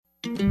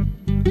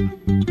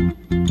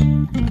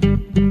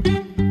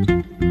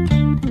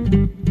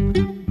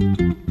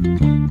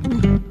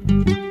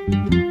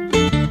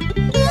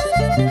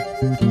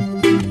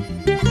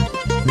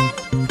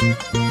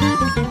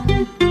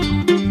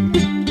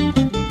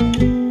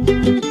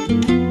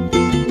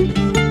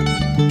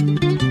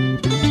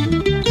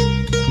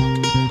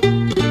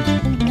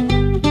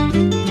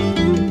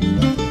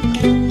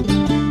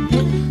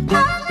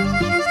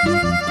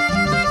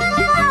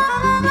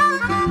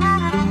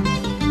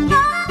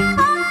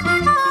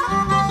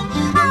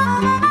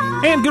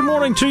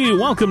To you.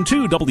 Welcome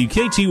to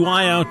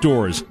WKTY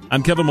Outdoors.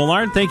 I'm Kevin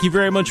Millard. Thank you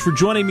very much for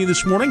joining me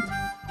this morning.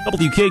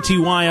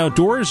 WKTY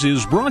Outdoors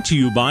is brought to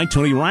you by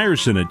Tony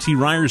Ryerson at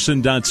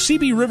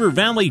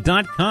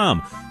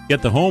tryerson.cbrivervalley.com.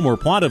 Get the home or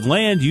plot of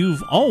land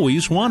you've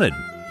always wanted.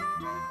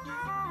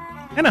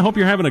 And I hope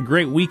you're having a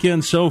great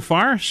weekend so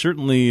far.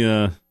 Certainly,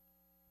 I'd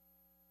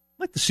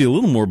like to see a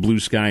little more blue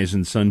skies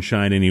and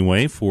sunshine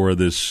anyway for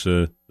this,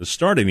 the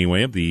start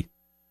anyway of the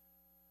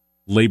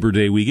Labor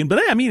Day weekend. But,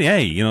 I mean,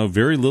 hey, you know,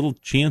 very little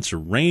chance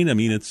of rain. I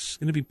mean, it's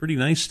going to be pretty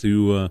nice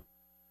to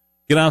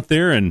get out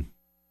there and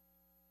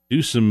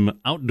do some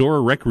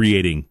outdoor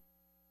recreating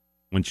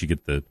once you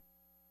get the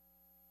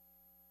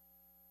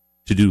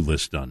to-do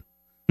list done.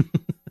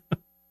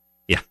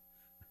 Yeah.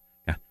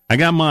 I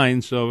got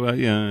mine, so,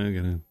 yeah, I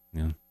got to,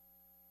 a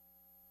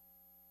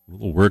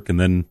little work and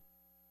then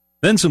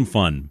some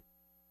fun.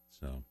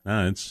 So,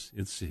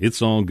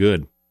 it's all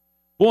good.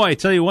 Boy, I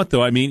tell you what,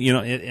 though, I mean, you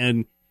know,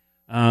 and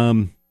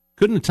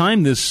couldn't have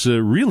timed this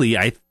really.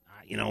 I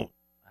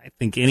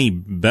think any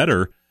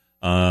better.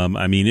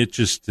 I mean,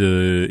 it's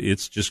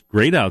just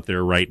great out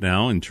there right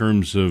now in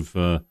terms of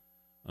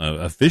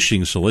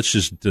fishing. So let's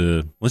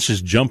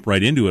just jump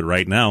right into it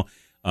right now.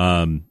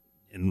 And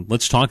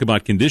let's talk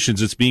about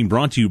conditions. It's being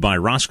brought to you by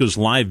Roscoe's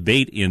Live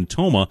Bait in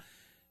Tomah.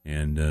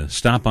 And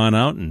stop on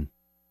out and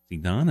see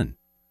Don and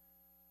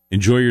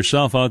enjoy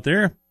yourself out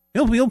there.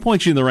 He'll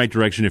point you in the right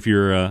direction if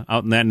you're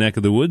out in that neck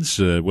of the woods,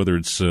 whether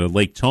it's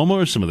Lake Tomah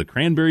or some of the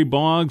cranberry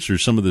bogs or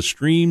some of the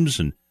streams,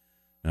 and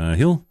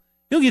he'll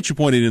get you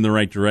pointed in the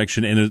right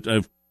direction. And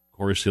of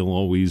course, he'll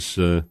always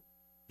get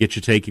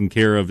you taken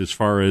care of as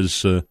far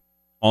as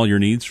all your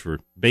needs for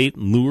bait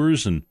and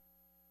lures and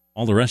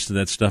all the rest of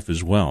that stuff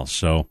as well.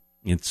 So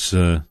it's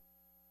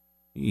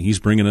he's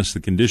bringing us the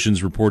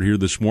conditions report here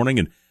this morning,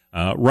 and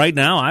right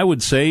now I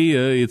would say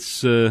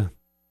it's.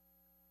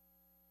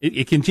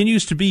 It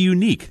continues to be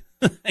unique.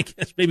 I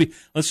guess maybe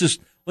let's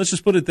just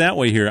put it that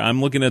way here.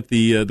 I'm looking at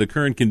the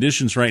current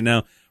conditions right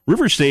now.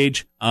 River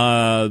stage,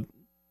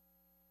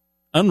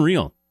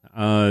 unreal.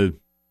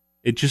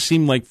 It just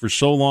seemed like for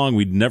so long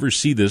we'd never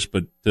see this,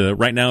 but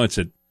right now it's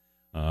at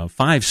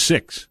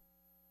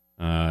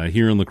 5.6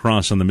 here in La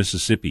Crosse on the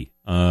Mississippi.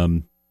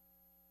 And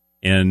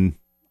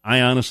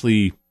I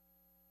honestly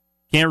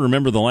can't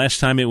remember the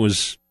last time it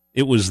was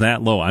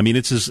that low. I mean,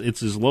 it's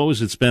as low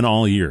as it's been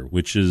all year,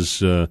 which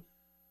is.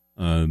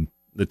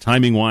 The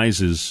timing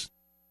wise is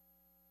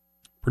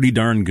pretty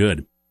darn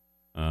good.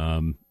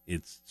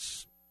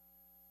 It's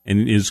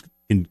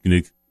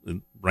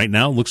right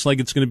now looks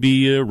like it's going to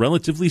be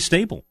relatively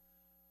stable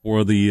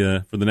for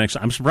the next.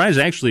 I'm surprised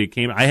actually it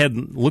came. I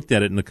hadn't looked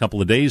at it in a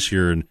couple of days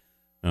here, and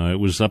it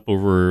was up a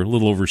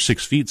little over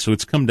 6 feet, so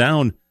it's come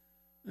down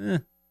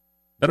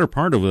better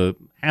part of a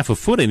half a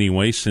foot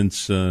anyway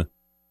since middle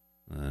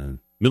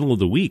of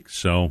the week.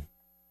 So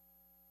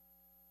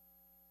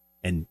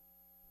and.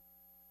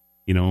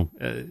 You know,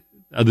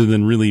 other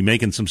than really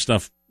making some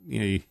stuff,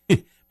 you know,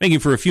 making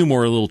for a few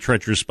more little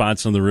treacherous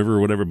spots on the river or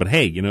whatever. But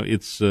hey, you know,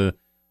 it's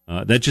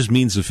that just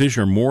means the fish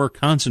are more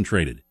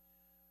concentrated,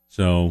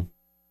 so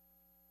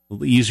a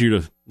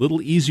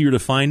little easier to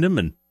find them,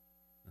 and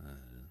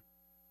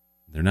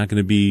they're not going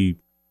to be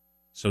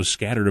so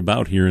scattered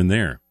about here and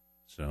there.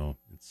 So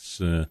it's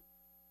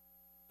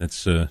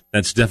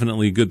that's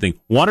definitely a good thing.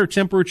 Water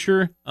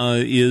temperature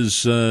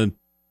is.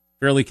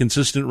 Fairly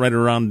consistent right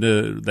around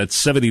that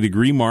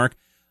 70-degree mark.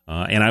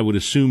 And I would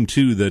assume,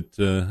 too, that,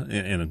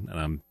 and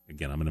I'm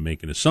going to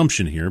make an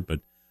assumption here, but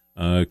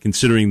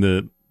considering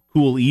the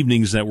cool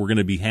evenings that we're going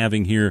to be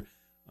having here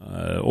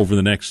over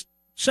the next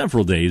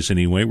several days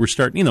anyway, we're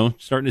starting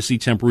to see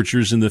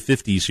temperatures in the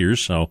 50s here.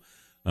 So,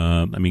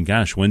 I mean,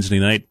 gosh, Wednesday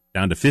night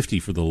down to 50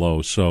 for the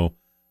low. So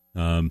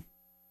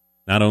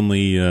not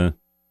only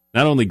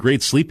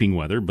great sleeping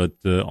weather, but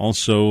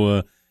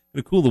also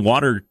to cool the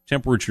water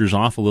temperatures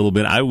off a little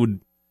bit. I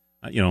would,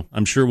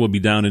 I'm sure we'll be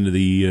down into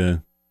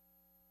the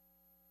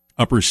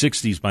upper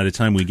 60s by the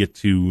time we get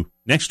to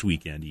next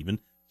weekend even.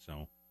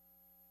 So,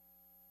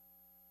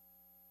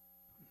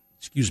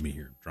 excuse me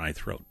here, dry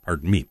throat,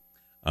 pardon me.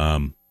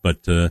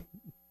 But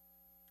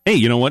hey,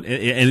 you know what?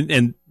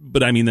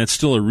 But I mean, that's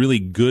still a really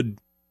good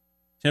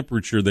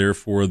temperature there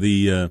for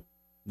the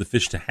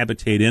fish to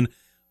habitate in.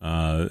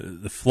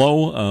 The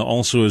flow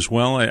also as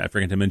well. I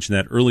forgot to mention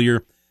that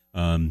earlier.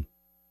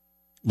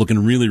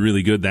 Looking really,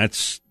 really good.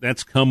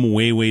 That's come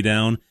way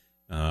down.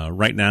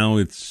 Right now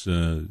it's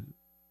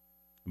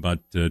about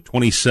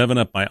 27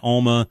 up by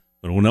Alma,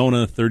 but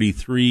Winona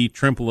 33,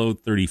 Trempealeau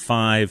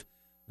 35,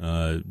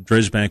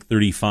 Dresbach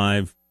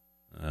 35,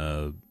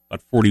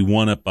 about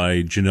 41 up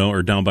by Genoa,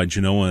 or down by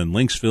Genoa and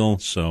Lynxville.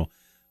 So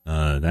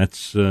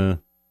that's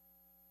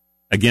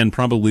again,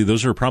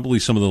 those are probably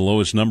some of the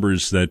lowest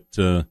numbers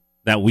that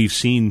we've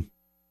seen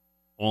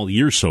all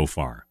year so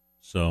far.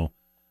 So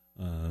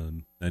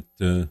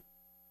that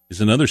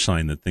is another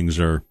sign that things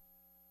are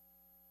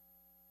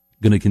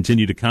going to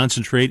continue to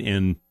concentrate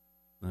and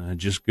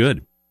just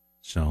good.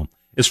 So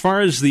as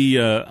far as the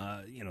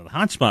the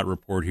hotspot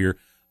report here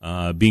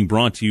being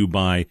brought to you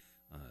by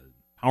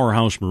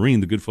Powerhouse Marine,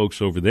 the good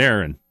folks over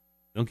there, and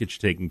they'll get you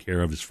taken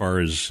care of as far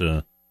as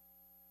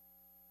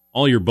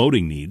all your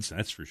boating needs,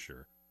 that's for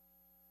sure.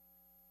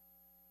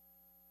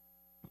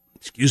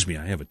 Excuse me,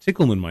 I have a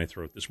tickle in my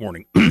throat this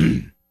morning.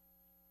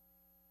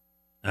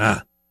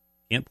 Can't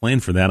plan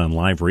for that on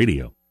live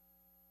radio.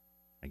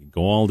 I can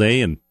go all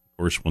day, and of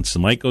course, once the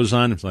mic goes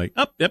on, it's like,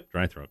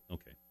 dry throat.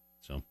 Okay,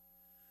 so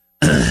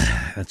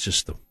that's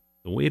just the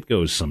way it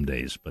goes some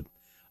days. But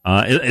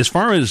as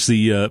far as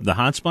the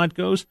hotspot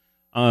goes,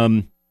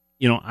 I'm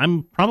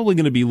probably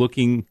going to be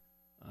looking.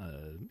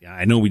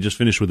 I know we just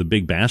finished with a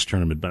big bass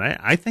tournament, but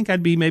I think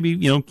I'd be maybe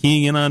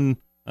keying in on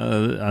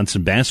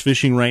some bass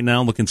fishing right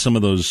now, looking some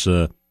of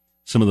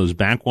those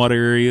backwater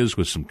areas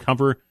with some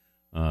cover,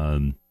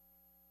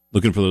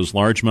 looking for those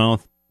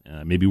largemouth,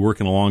 maybe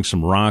working along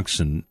some rocks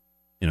and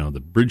the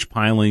bridge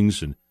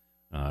pilings and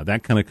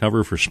that kind of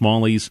cover for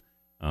smallies.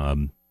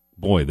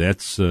 Boy,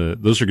 that's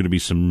those are going to be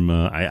some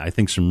I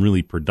think some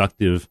really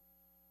productive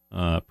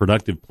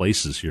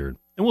places here.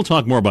 And we'll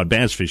talk more about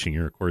bass fishing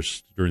here, of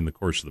course, during the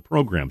course of the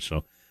program.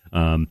 So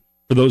for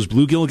those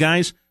bluegill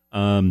guys,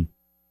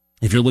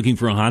 if you're looking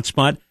for a hot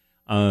spot,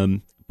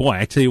 boy,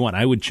 I tell you what,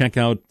 I would check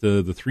out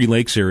the Three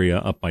Lakes area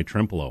up by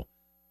Trempealeau.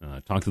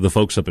 Talked to the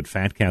folks up at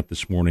Fat Cat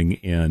this morning,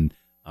 and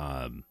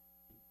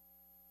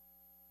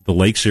the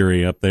lakes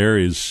area up there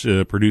is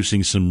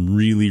producing some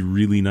really,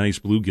 really nice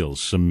bluegills,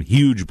 some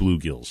huge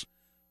bluegills.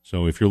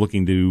 So if you're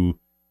looking to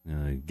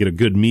get a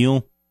good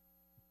meal,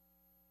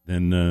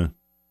 then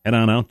head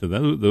on out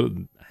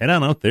to head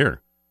on out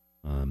there.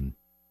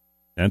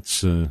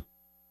 That's a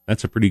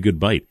pretty good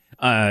bite.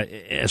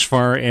 As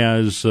far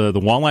as the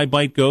walleye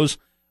bite goes,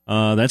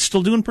 that's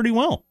still doing pretty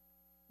well.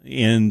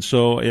 And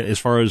so as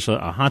far as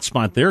a hot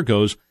spot there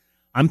goes,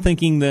 I'm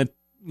thinking that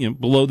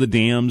below the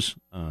dams,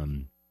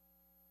 and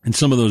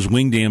some of those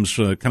wing dams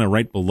kind of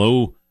right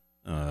below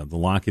the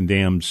lock-in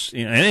dams,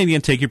 and you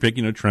can take your pick,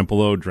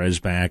 Trempealeau,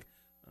 Dresbach,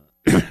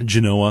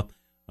 Genoa,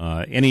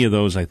 any of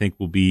those I think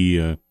will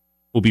be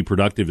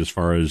productive as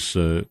far as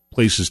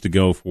places to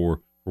go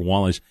for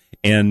walleyes.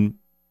 And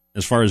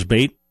as far as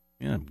bait,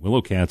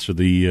 willow cats are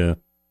the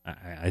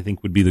I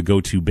think would be the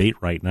go-to bait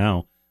right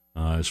now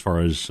as far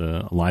as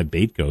live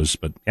bait goes.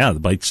 But the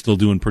bite's still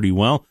doing pretty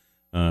well.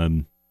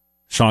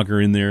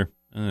 Sauger in there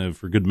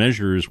for good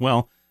measure as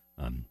well.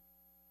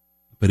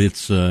 But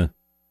it's and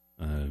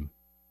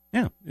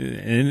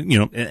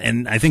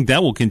I think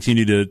that will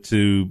continue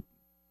to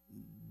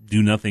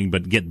do nothing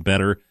but get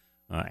better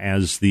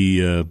as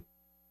the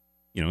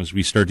as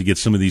we start to get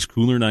some of ththese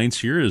cooler nights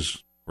here. As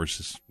of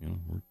course,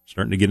 we're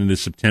starting to get into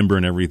September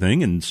and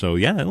everything, and so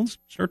it'll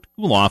start to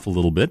cool off a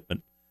little bit. But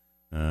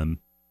the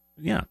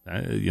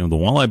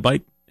walleye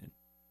bite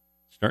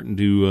starting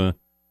to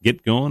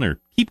get going or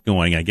keep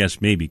going, I guess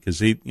maybe, because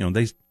they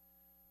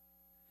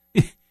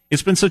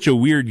it's been such a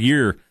weird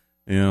year.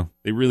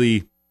 They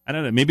really, I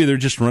don't know, maybe they're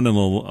just running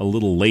a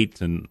little late,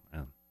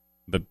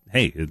 but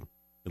hey,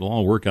 it'll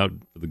all work out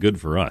for the good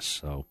for us.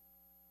 So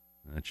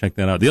check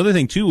that out. The other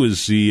thing too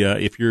is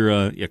if you're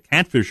a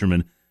cat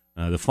fisherman,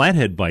 the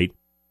flathead bite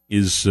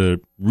is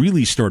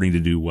really starting to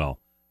do well,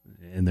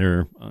 and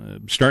they're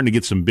starting to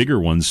get some bigger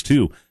ones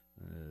too.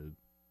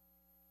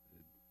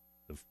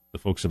 The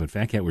folks up at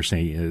Fat Cat were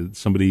saying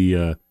somebody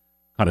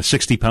caught a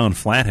 60-pound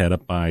flathead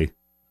up by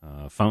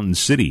Fountain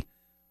City.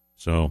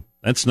 So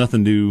that's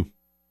nothing to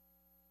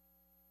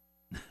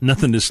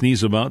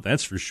sneeze about,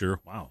 that's for sure.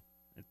 Wow.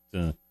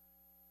 That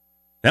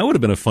would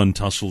have been a fun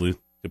tussle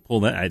to pull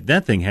that.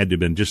 That thing had to have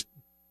been just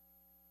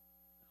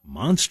a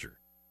monster.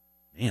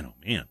 Man, oh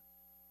man.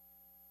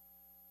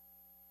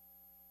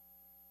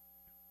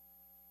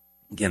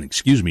 Again,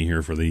 excuse me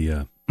here for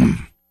the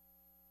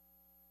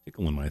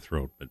tickle in my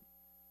throat, but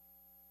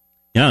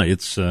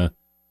it's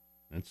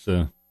that's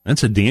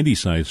a dandy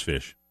size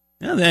fish.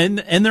 Yeah,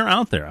 and they're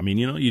out there. I mean,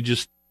 you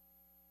just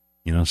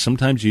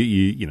sometimes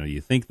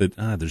you think that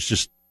there's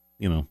just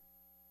you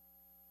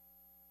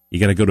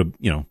got to go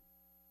to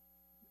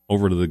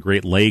over to the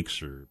Great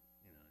Lakes or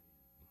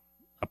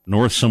up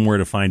north somewhere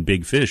to find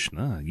big fish.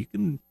 No, you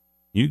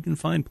can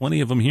find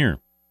plenty of them here.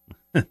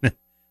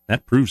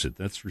 That proves it.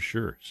 That's for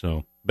sure.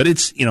 So, but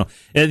it's and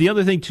the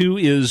other thing too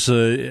is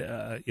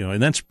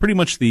and that's pretty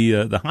much the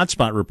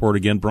hotspot report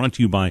again, brought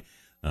to you by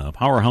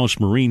Powerhouse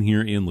Marine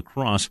here in La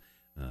Crosse.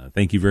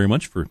 Thank you very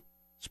much for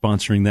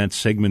sponsoring that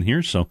segment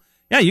here. So,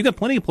 you got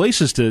plenty of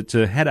places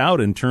to head out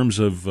in terms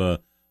of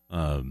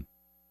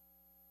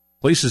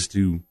places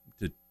to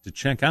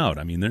check out.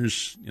 I mean,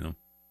 there's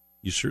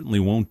you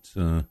certainly won't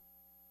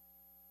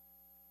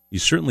you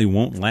certainly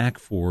won't lack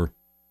for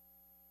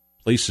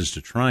places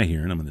to try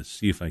here. And I'm going to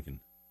see if I can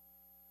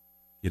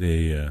get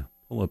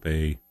pull up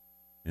and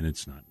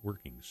it's not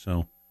working.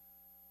 So,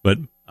 but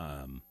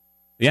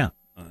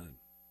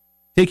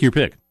take your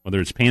pick, whether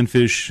it's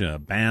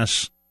panfish,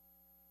 bass,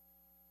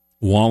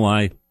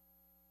 walleye.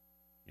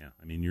 Yeah,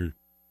 I mean you're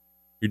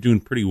doing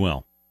pretty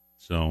well.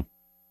 So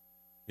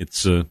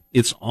it's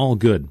all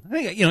good. I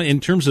think, in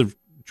terms of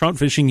trout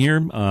fishing here,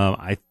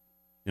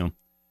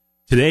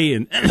 today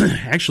and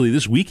actually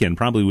this weekend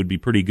probably would be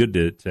pretty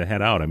good to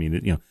head out. I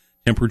mean,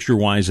 temperature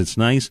wise, it's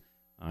nice.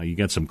 You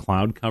got some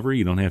cloud cover.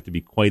 You don't have to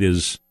be quite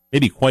as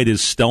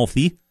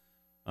stealthy.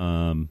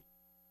 And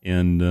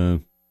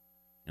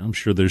I'm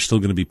sure there's still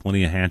going to be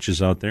plenty of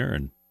hatches out there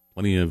and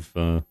plenty of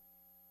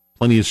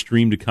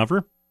stream to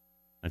cover.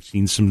 I've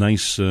seen some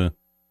nice on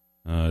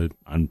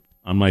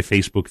my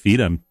Facebook feed.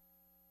 I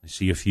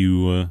see a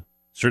few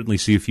certainly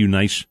see a few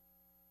nice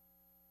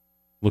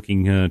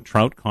looking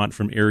trout caught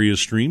from area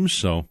streams.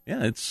 So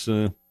yeah, it's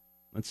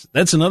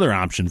that's another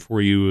option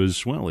for you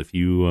as well if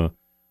you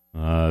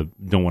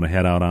don't want to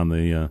head out on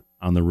the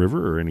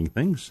river or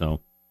anything.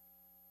 So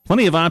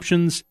plenty of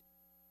options.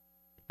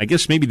 I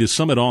guess maybe to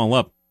sum it all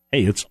up,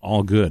 hey, it's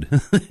all good.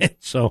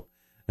 So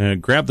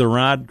grab the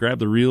rod, grab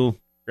the reel,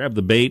 grab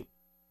the bait,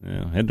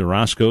 head to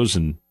Roscoe's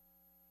and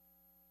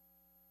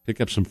pick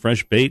up some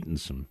fresh bait and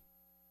some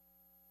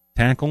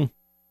tackle,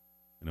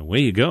 and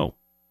away you go.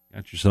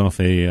 Got yourself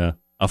a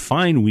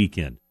fine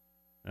weekend.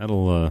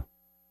 That'll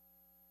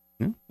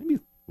maybe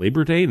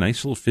Labor Day,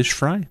 nice little fish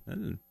fry.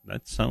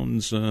 That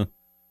sounds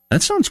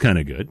kind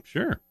of good.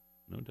 Sure,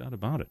 no doubt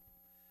about it.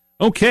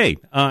 Okay,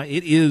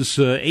 it is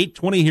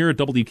 8:20 here at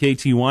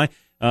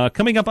WKTY.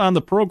 Coming up on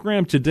the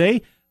program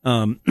today,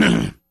 talk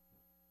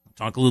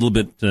a little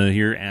bit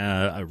here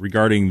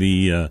regarding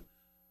the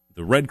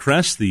Red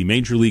Crest, the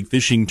Major League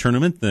Fishing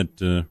Tournament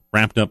that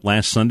wrapped up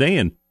last Sunday.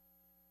 And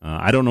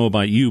I don't know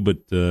about you,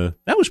 but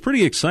that was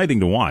pretty exciting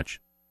to watch.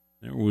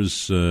 There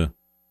was,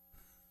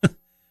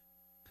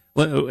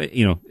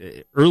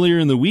 earlier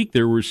in the week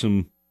there were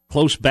some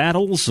close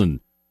battles, and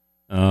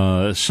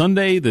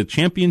Sunday, the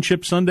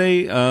championship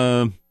Sunday,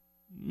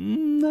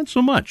 not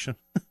so much,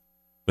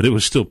 but it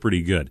was still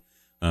pretty good.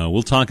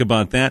 We'll talk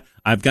about that.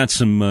 I've got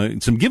some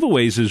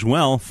giveaways as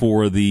well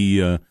for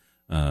the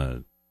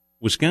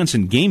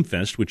Wisconsin Game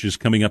Fest, which is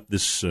coming up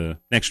this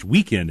next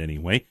weekend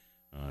anyway.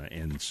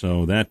 And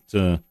so that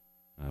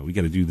we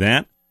got to do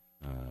that.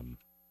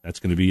 That's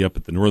going to be up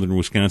at the Northern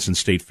Wisconsin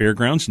State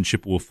Fairgrounds in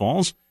Chippewa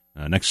Falls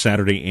next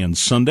Saturday and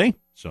Sunday.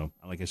 So,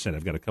 like I said,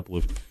 I've got a couple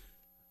of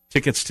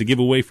tickets to give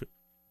away for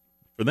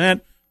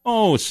that.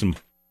 Oh, some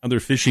other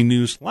fishing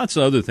news, lots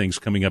of other things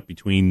coming up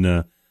between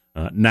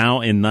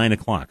now and 9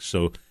 o'clock.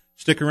 So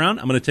stick around.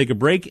 I'm going to take a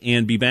break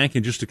and be back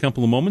in just a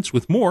couple of moments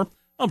with more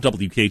of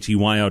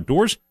WKTY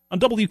Outdoors on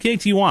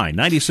WKTY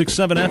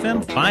 96.7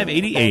 FM,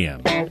 580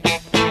 AM.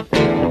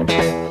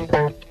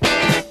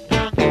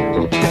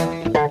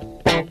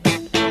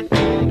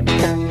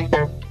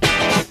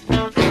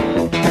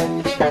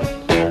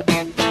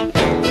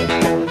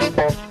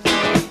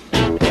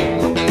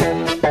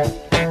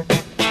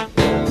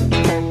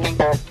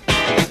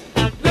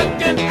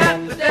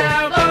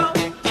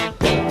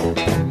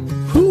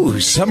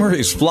 Summer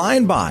is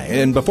flying by,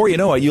 and before you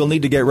know it, you'll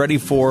need to get ready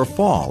for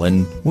fall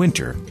and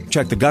winter.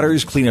 Check the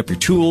gutters, clean up your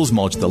tools,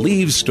 mulch the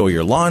leaves, stow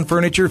your lawn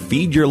furniture,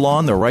 feed your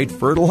lawn the right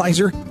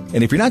fertilizer.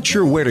 And if you're not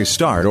sure where to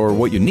start or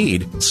what you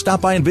need,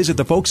 stop by and visit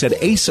the folks at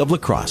Ace of La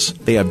Crosse.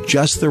 They have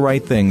just the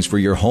right things for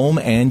your home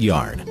and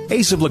yard.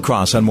 Ace of La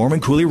Crosse on Mormon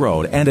Coulee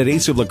Road and at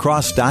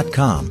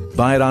aceoflacrosse.com.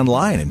 Buy it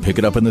online and pick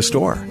it up in the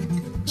store.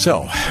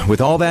 So,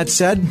 with all that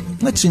said,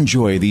 let's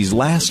enjoy these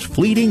last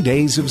fleeting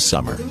days of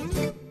summer.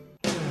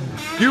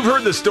 You've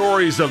heard the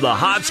stories of the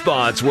hot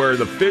spots where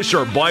the fish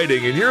are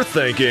biting, and you're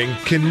thinking,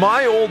 can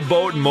my old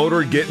boat and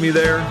motor get me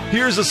there?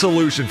 Here's a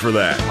solution for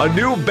that. A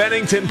new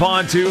Bennington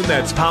pontoon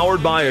that's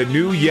powered by a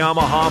new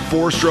Yamaha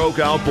 4-stroke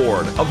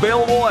outboard,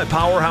 available at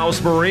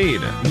Powerhouse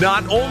Marine.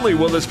 Not only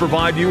will this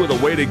provide you with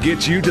a way to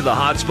get you to the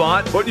hot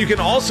spot, but you can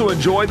also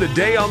enjoy the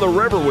day on the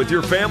river with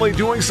your family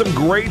doing some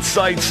great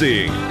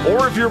sightseeing.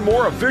 Or if you're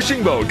more a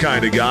fishing boat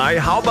kind of guy,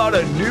 how about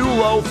a new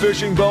low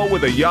fishing boat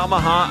with a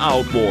Yamaha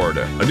outboard?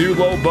 A new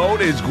low boat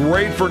is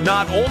great for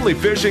not only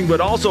fishing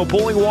but also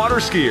pulling water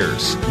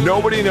skiers.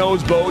 Nobody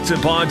knows boats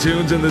and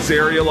pontoons in this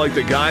area like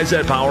the guys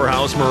at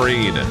Powerhouse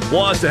Marine.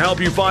 Plus, to help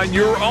you find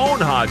your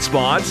own hot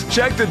spots,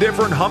 check the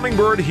different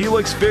Humminbird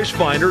Helix fish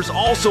finders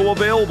also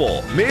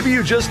available. Maybe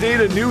you just need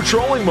a new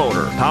trolling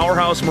motor.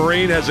 Powerhouse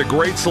Marine has a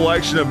great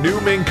selection of new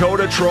Minn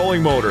Kota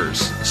trolling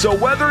motors. So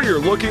whether you're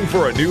looking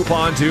for a new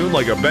pontoon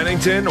like a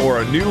Bennington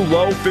or a new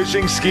low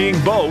fishing skiing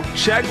boat,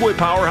 check with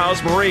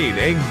Powerhouse Marine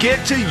and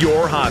get to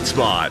your hot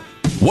spot.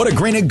 What do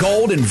Green and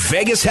Gold and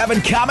Vegas have in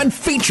common?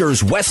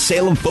 Features West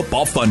Salem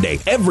Football Fun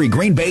Day. Every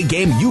Green Bay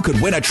game, you could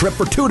win a trip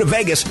for two to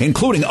Vegas,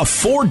 including a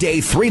 4-day,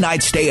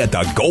 3-night stay at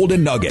the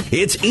Golden Nugget.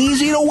 It's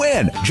easy to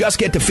win. Just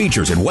get to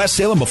Features in West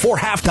Salem before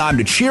halftime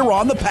to cheer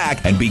on the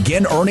Pack and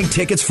begin earning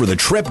tickets for the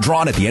trip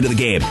drawn at the end of the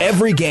game.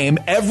 Every game,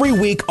 every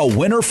week, a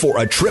winner for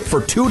a trip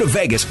for two to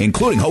Vegas,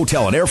 including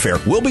hotel and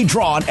airfare, will be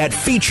drawn at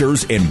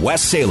Features in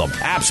West Salem.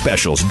 App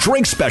specials,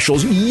 drink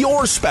specials,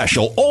 your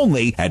special,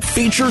 only at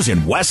Features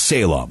in West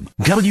Salem.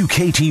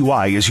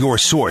 WKTY is your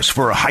source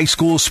for high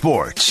school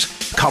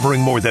sports,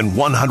 covering more than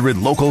 100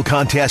 local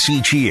contests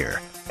each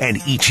year. And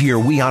each year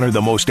we honor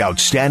the most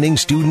outstanding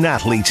student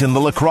athletes in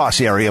the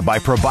lacrosse area by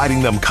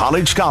providing them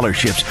college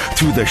scholarships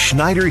through the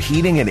Schneider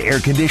Heating and Air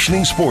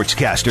Conditioning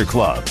Sportscaster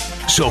Club.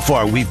 So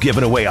far, we've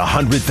given away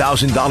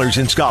 $100,000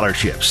 in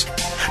scholarships.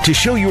 To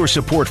show your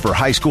support for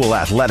high school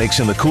athletics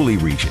in the Cooley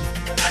region,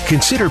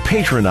 consider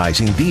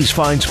patronizing these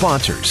fine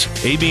sponsors.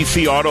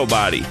 ABC Auto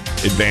Body,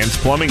 Advanced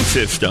Plumbing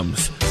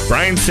Systems,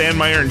 Brian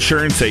Sandmeyer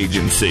Insurance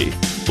Agency,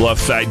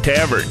 Bluffside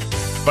Tavern,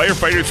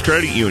 Firefighters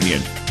Credit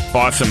Union,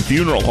 Fossum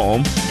Funeral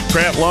Home,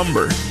 Pratt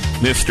Lumber,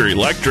 Mr.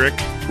 Electric,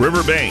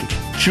 Riverbank,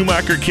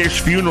 Schumacher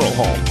Kish Funeral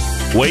Home,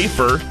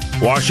 Wafer,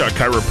 Washoe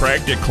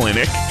Chiropractic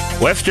Clinic,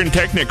 Western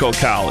Technical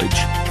College,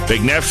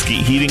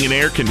 Vignevsky Heating and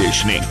Air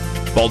Conditioning,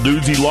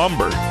 Balduzzi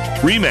Lumber,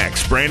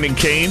 Remax Brandon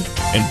Kane,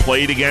 and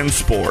Play It Again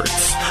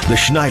Sports. The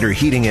Schneider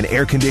Heating and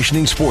Air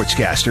Conditioning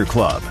Sportscaster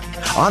Club,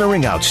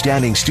 honoring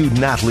outstanding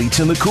student athletes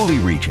in the Cooley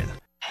region.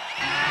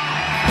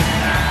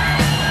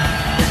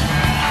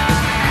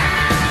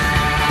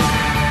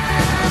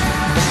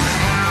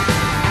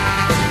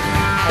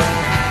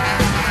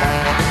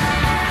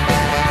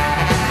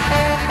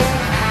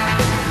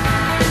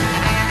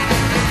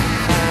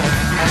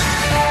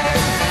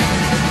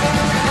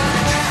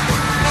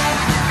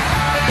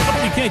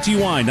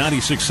 WKTY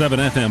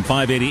 96.7 FM,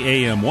 580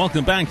 AM.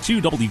 Welcome back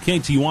to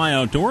WKTY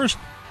Outdoors.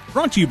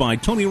 Brought to you by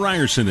Tony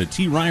Ryerson at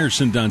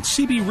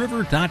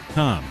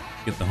tryerson.cbriver.com.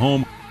 Get the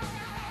home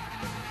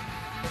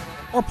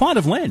or plot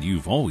of land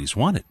you've always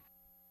wanted.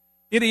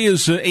 It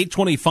is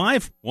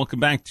 8:25. Welcome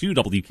back to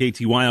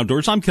WKTY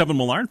Outdoors. I'm Kevin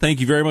Millard.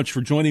 Thank you very much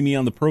for joining me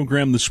on the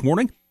program this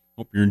morning.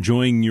 Hope you're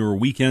enjoying your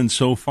weekend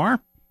so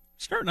far.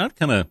 Starting out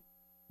kind of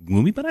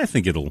gloomy, but I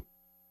think it'll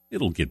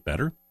get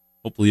better.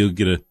 Hopefully you'll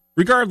get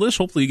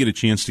hopefully you get a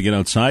chance to get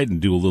outside and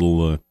do a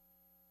little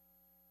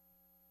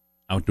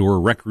outdoor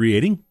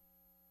recreating,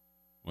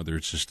 whether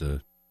it's just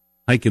a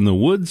hike in the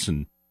woods,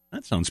 and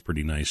that sounds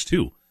pretty nice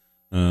too,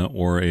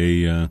 or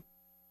a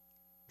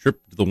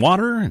trip to the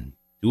water and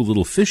do a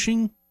little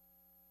fishing.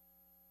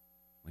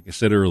 Like I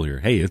said earlier,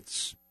 hey,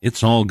 it's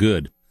all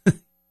good.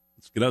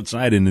 Let's get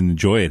outside and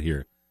enjoy it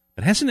here.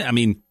 But I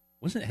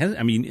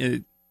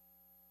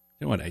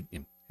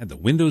had the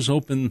windows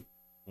open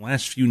the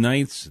last few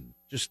nights and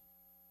just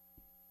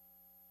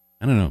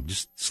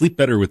sleep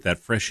better with that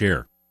fresh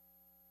air.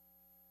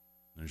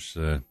 There's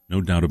no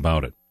doubt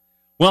about it.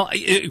 Well,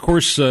 of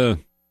course,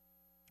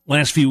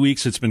 last few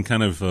weeks it's been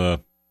kind of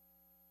a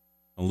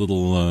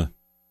little.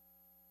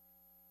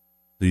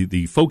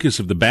 The focus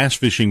of the bass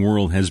fishing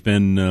world has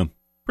been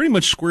pretty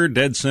much square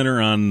dead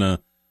center on the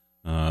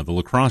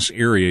La Crosse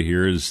area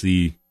here, as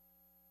the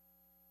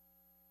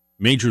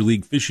Major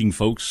League Fishing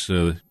folks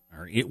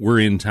were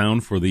in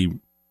town for the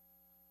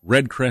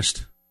Red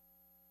Crest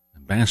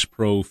Bass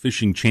Pro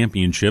Fishing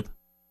Championship,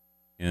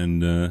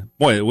 and and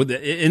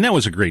that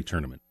was a great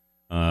tournament.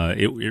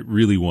 It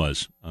really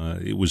was.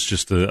 It was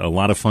just a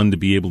lot of fun to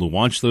be able to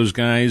watch those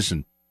guys,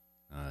 and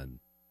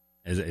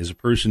as a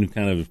person who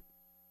kind of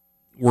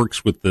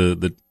works with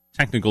the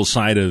technical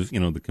side of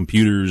the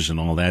computers and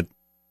all that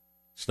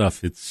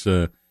stuff, it's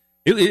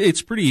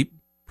pretty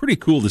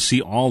cool to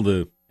see all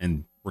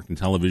and work in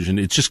television.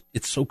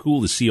 It's so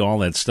cool to see all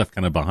that stuff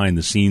kind of behind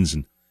the scenes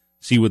and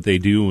see what they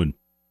do. And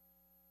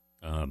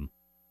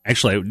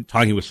actually, I was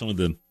talking with some of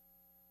the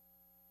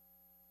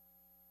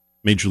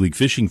Major League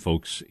Fishing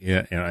folks.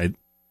 The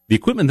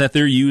equipment that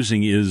they're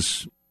using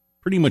is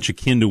pretty much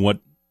akin to what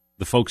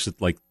the folks that,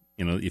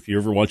 if you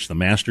ever watch the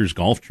Masters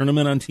golf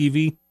tournament on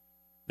TV,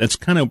 that's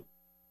kind of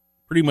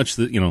pretty much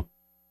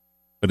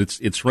but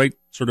it's right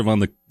sort of on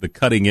the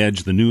cutting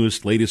edge, the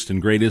newest, latest, and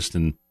greatest,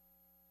 and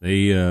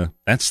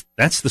that's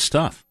the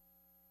stuff.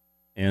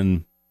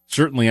 And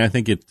certainly, I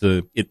think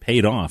it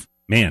paid off.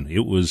 Man,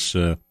 it was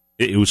fun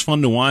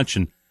to watch,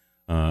 and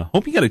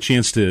hope you got a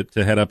chance to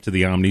head up to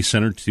the Omni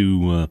Center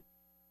to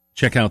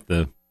check out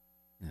the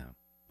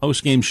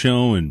post-game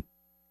show and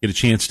get a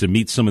chance to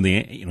meet some of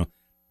the,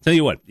 tell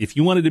you what, if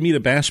you wanted to meet a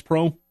Bass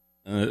Pro,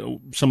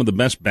 some of the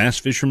best bass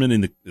fishermen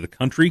in the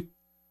country,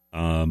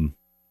 you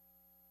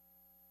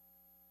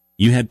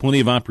had plenty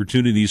of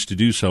opportunities to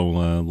do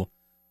so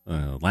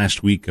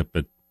last week up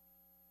at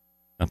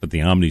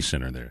the Omni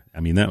Center there. I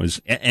mean, that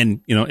was,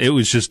 and it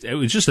was just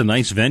a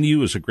nice venue.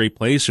 It was a great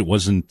place. It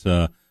wasn't,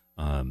 they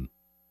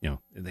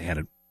had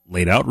it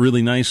laid out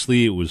really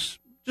nicely. It was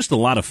just a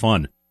lot of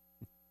fun.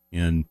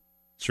 And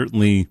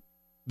certainly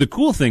the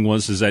cool thing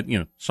is that,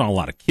 saw a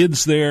lot of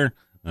kids there.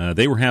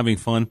 They were having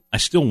fun. I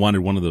still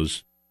wanted one of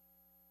those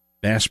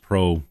Bass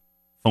Pro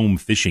foam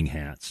fishing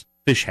hats,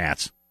 fish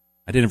hats.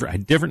 I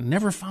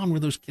never found where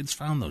those kids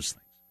found those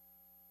things.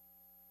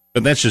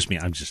 But that's just me.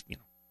 I'm just,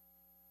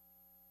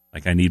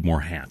 like I need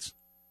more hats.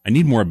 I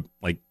need more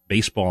like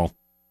baseball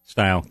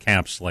style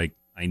caps. Like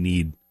I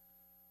need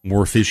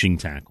more fishing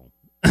tackle.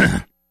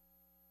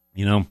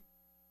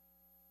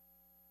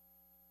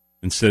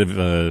 Instead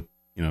of,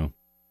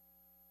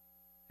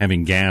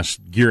 having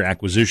gear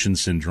acquisition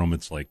syndrome,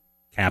 it's like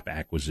cap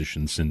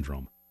acquisition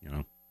syndrome,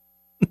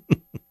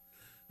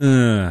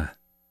 But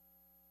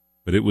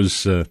it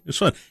was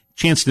fun.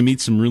 Chance to meet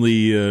some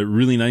really,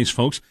 really nice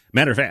folks.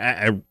 Matter of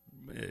fact, I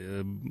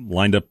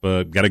lined up,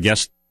 got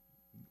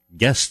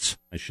guests,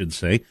 I should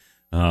say,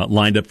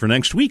 lined up for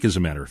next week, as a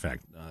matter of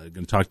fact.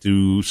 Going to talk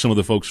to some of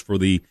the folks for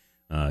the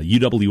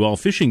UWL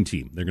fishing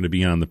team. They're going to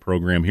be on the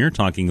program here,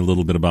 talking a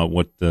little bit about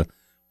what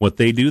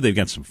they do. They've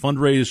got some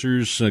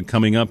fundraisers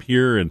coming up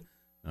here, and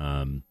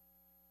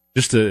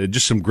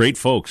just some great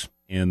folks.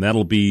 And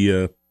that'll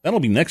be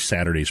next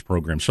Saturday's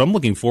program. So I'm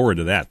looking forward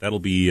to that. That'll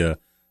be a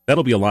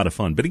lot of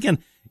fun. But again,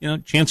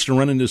 chance to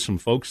run into some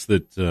folks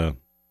that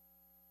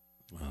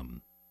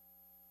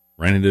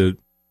ran into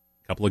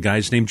a couple of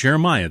guys named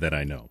Jeremiah that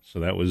I know. So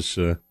that was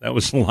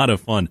a lot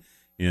of fun,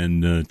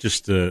 and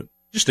just a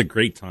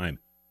great time.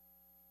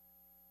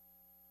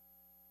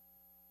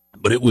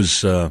 But it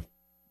was,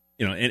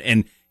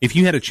 and if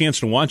you had a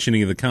chance to watch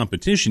any of the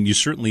competition, you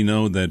certainly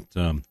know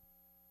that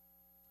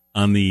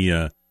on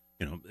the,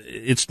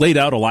 it's laid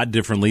out a lot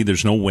differently.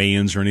 There's no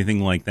weigh-ins or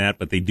anything like that,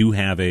 but they do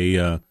have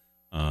a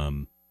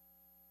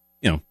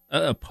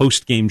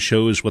post-game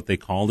show is what they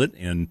called it,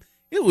 and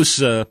it was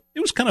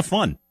kind of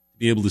fun to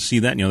be able to see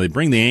that. They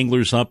bring the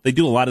anglers up. They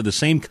do a lot of the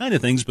same kind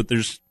of things, but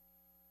there's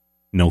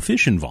no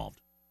fish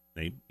involved.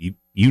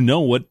 You know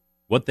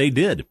what they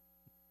did.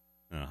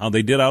 How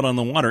they did out on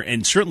the water.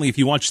 And certainly if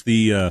you watch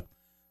the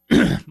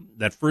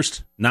that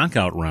first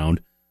knockout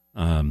round,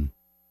 because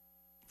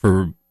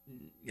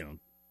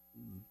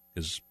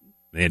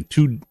they had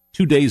two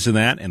days of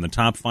that, and the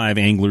top 5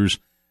 anglers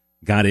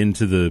got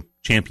into the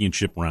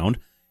championship round.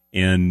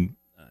 And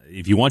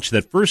if you watch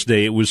that first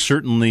day, it was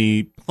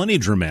certainly plenty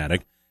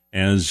dramatic,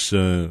 as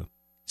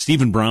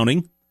Stephen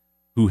Browning,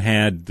 who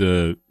had,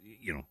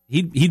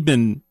 he'd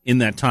been in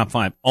that top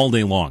 5 all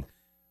day long.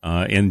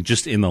 And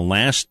just in the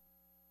last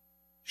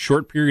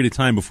short period of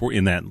time before,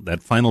 in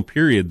that final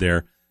period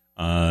there,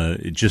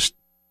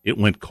 it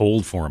went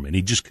cold for him, and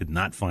he just could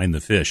not find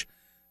the fish.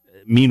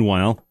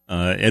 Meanwhile,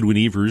 Edwin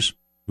Evers,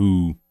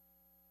 who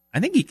I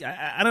think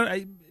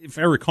if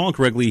I recall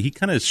correctly, he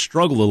kind of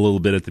struggled a little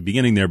bit at the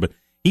beginning there, but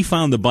he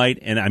found the bite,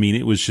 and I mean,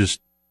 it was just,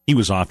 he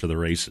was off to the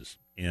races,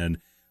 and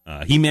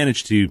he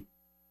managed to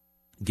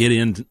get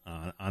in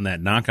on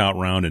that knockout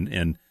round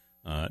and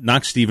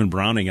knock Stephen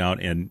Browning out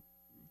and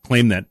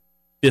claim that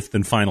 5th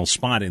and final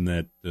spot in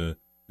that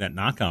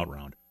knockout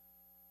round.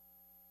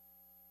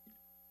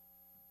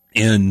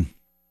 And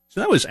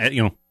so that was,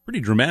 pretty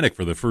dramatic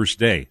for the first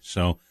day.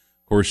 So, of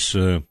course,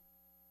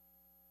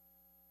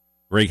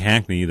 Greg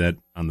Hackney, that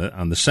on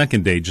the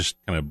second day just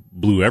kind of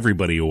blew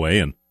everybody away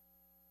and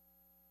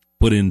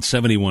put in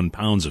 71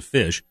 pounds of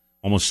fish,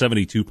 almost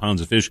 72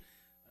 pounds of fish,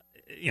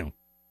 a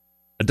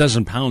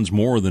dozen pounds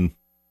more than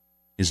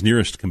his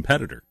nearest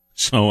competitor.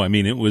 So, I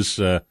mean, it was,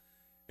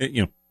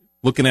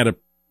 looking at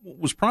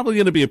was probably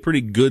going to be a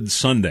pretty good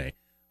Sunday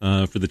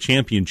for the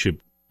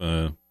championship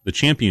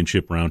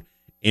round.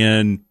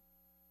 And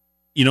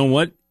you know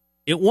what?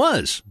 It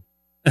was,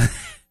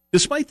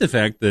 despite the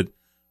fact that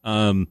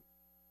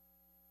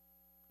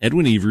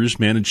Edwin Evers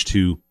managed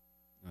to,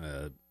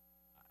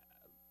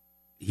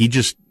 he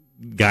just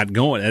got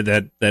going at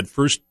that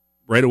first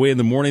right away in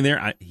the morning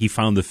there. He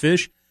found the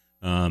fish.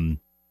 I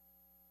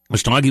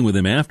was talking with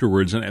him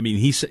afterwards, and I mean,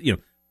 he said,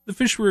 the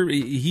fish were,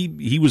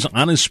 he was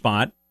on his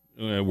spot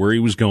where he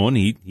was going.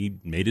 He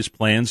made his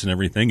plans and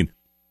everything,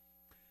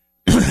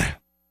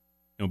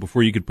 and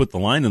before you could put the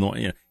line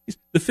in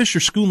the fish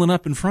are schooling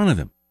up in front of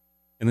him,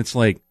 and it's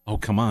like, oh,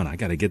 come on, I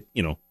got to get,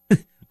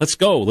 let's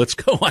go, I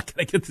got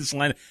to get this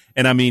line.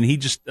 And I mean, he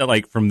just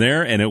like from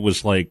there, and it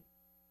was like,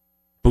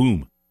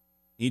 boom,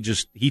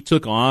 he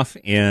took off,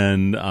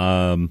 and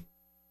kind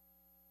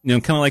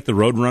of like the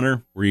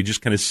Roadrunner, where you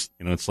just kind of,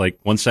 it's like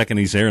 1 second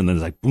he's there, and then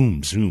it's like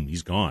boom, zoom,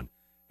 he's gone,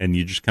 and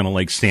you're just kind of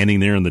like standing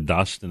there in the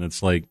dust, and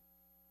it's like,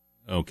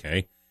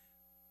 okay,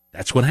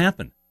 that's what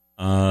happened.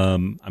 I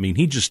mean,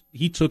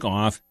 he took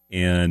off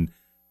and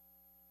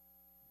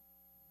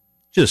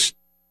just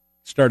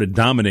started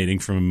dominating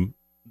from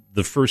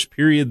the first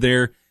period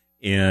there,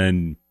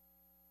 and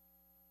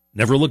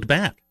never looked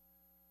back.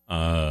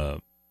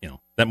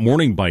 That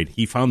morning bite,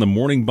 he found the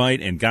morning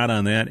bite and got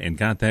on that and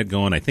got that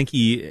going. I think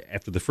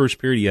after the first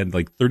period, he had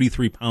like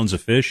 33 pounds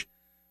of fish.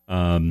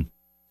 The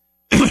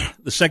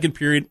second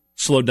period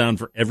slowed down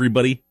for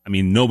everybody. I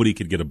mean, nobody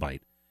could get a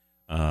bite.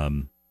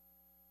 And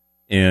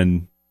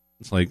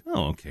it's like,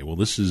 oh, okay, well,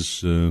 this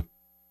is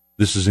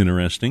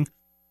interesting.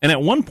 And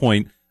at one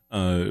point,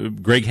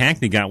 Greg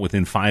Hackney got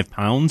within 5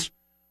 pounds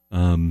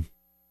of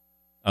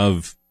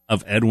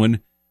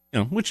Edwin,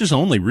 which is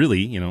only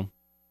really,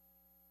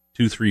 2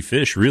 2-3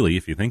 fish, really,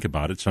 if you think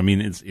about it. So, I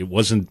mean, it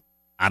wasn't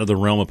out of the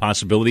realm of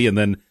possibility. And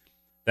then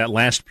that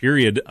last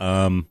period,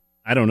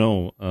 I don't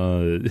know,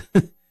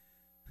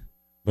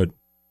 but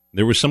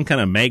there was some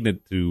kind of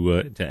magnet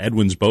to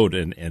Edwin's boat.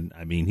 And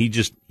I mean,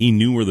 he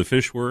knew where the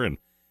fish were, and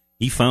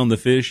he found the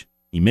fish.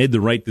 He made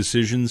the right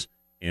decisions,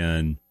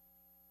 and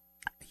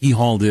he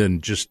hauled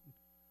in just,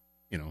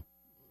 I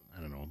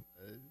don't know,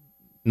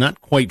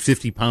 not quite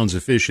 50 pounds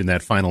of fish in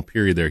that final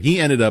period there. He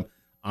ended up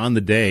on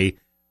the day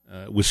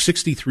with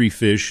 63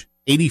 fish,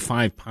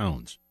 85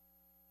 pounds,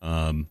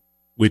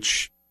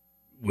 which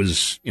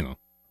was,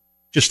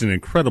 just an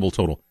incredible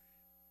total.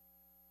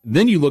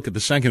 Then you look at the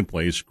second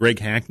place, Greg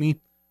Hackney.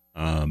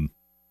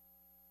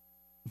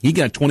 He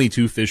got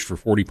 22 fish for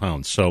 40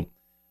 pounds. So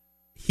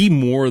he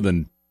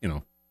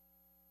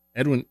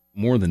Edwin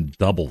more than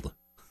doubled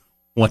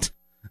what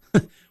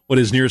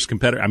his nearest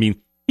competitor. I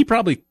mean, he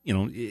probably,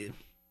 he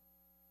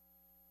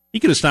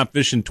could have stopped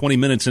fishing 20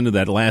 minutes into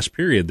that last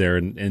period there,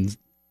 and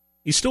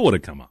he still would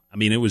have come up. I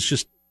mean, it was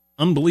just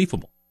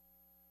unbelievable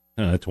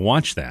to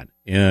watch that.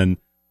 And,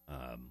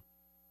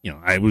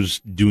 I was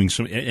doing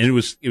some, and it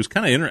was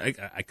kind of interesting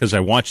because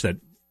I watched that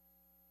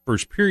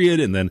first period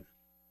and then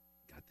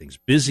got things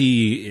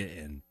busy,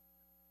 and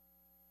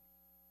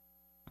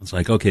it's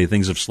like, okay,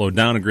 things have slowed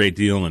down a great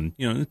deal, and,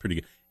 it's pretty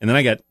good. And then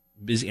I got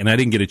busy, and I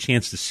didn't get a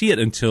chance to see it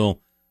until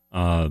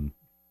I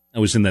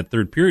was in that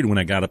third period when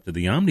I got up to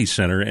the Omni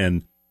Center,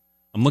 and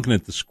I'm looking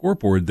at the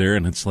scoreboard there,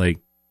 and it's like,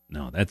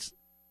 no, is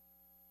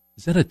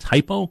that a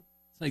typo?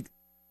 It's like,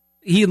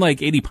 he had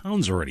like 80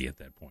 pounds already at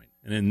that point,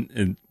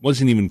 and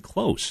wasn't even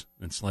close.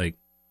 It's like,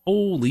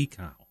 holy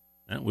cow.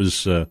 That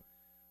was,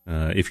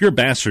 if you're a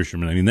bass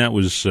fisherman, I mean, that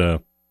was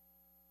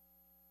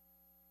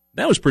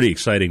pretty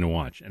exciting to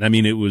watch. And I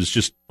mean, it was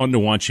just fun to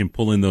watch him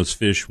pull in those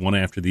fish one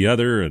after the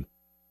other, and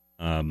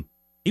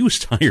he was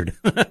tired.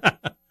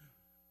 I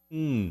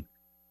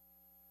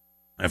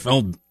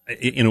felt,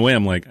 in a way,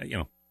 I'm like,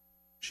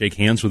 shake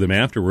hands with him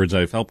afterwards.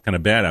 I felt kind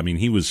of bad. I mean,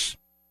 his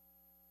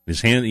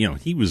hand, he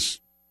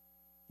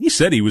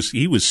said he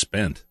was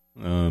spent.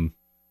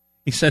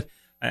 He said,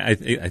 I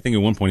think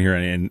at one point here,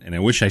 and I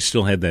wish I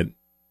still had that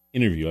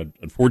interview.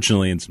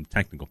 Unfortunately, in some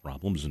technical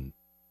problems, and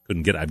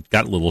couldn't get. I've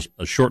got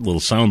a short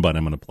little soundbite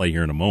I'm going to play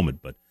here in a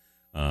moment, but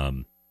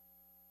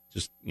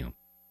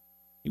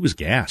he was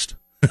gassed.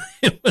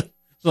 It was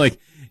like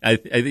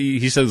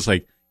he said, it's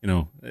like,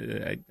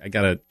 I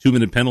got a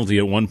 2-minute penalty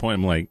at one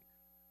point. I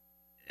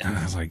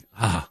was like,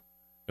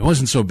 it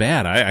wasn't so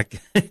bad. I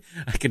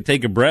could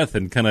take a breath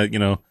and kind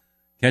of,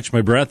 catch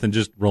my breath and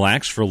just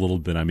relax for a little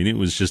bit. I mean, it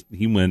was just,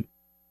 he went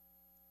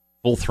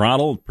full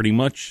throttle pretty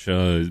much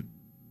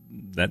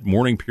that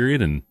morning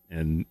period,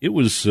 and it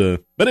was,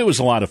 but it was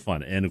a lot of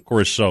fun. And of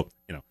course, so,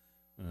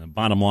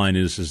 bottom line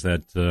is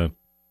that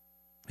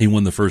he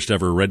won the first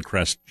ever Red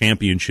Crest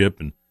championship,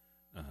 and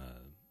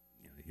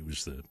he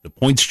was the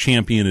points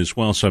champion as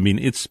well. So, I mean,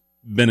 it's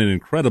been an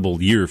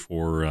incredible year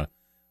for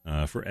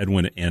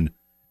Edwin, and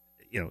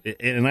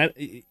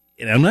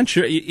and I'm not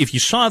sure if you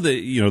saw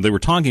they were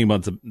talking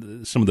about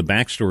some of the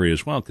backstory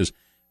as well, because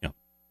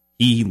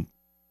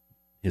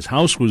his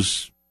house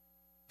was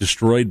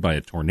destroyed by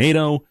a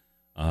tornado,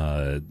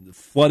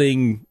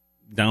 flooding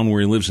down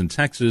where he lives in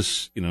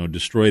Texas,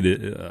 destroyed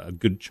a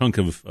good chunk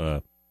of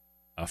a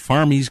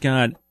farm he's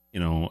got,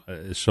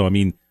 so I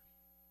mean,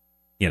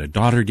 he had a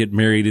daughter get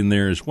married in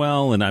there as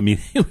well, and I mean,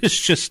 it was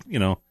just,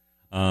 can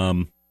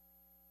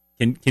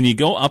you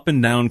go up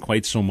and down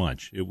quite so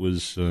much? It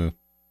was,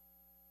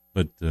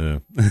 but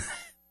that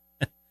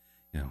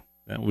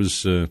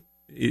was,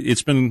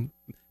 it's been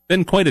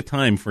quite a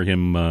time for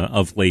him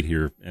of late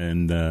here,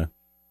 and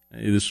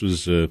this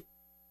was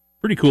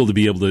pretty cool to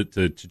be able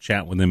to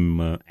chat with him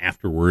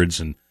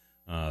afterwards and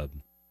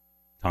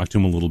talk to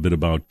him a little bit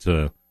about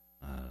that.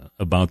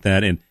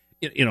 And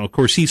of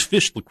course, he's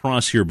fished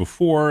lacrosse here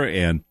before,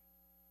 and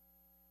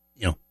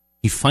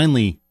he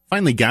finally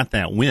got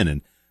that win,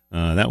 and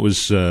that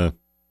was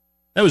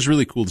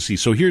really cool to see.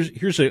 So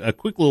here's a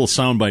quick little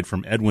soundbite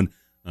from Edwin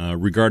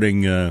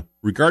regarding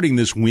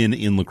this win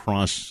in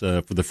lacrosse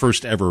for the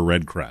first ever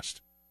Red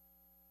Crest.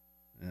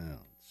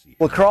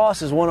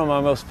 Lacrosse is one of my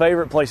most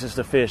favorite places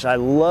to fish. I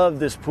love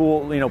this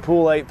pool,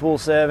 pool 8, pool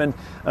 7.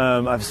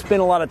 I've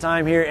spent a lot of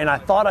time here, and I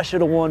thought I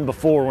should have won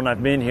before when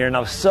I've been here, and I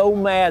was so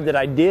mad that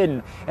I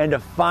didn't. And to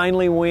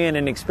finally win,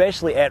 and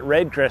especially at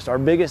Red Crest, our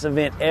biggest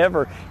event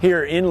ever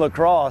here in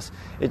lacrosse,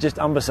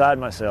 I'm beside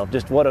myself.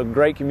 Just what a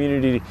great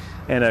community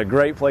and a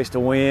great place to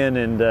win,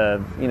 and it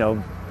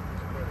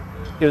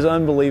was an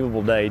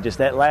unbelievable day. Just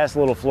that last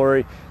little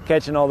flurry,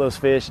 catching all those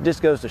fish, it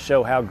just goes to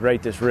show how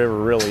great this river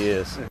really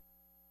is.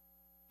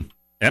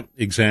 Yep,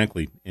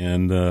 exactly,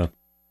 and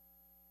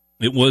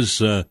it was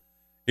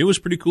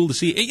pretty cool to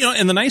see.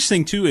 And the nice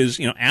thing too is,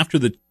 after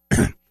the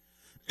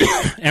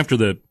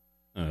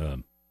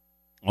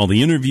all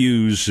the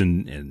interviews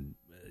and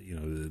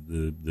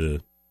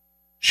the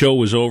show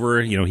was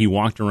over, he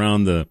walked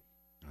around the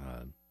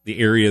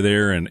area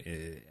there and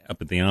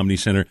up at the Omni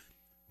Center,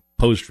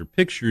 posed for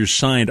pictures,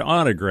 signed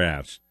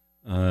autographs,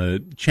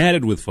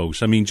 chatted with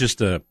folks. I mean, just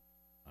a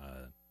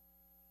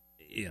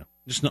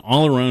just an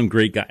all-around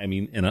great guy. I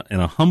mean, and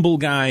a humble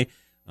guy,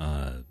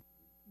 and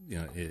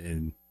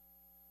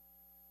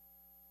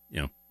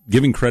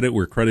giving credit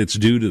where credit's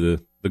due to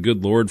the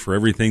good Lord for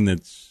everything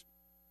that's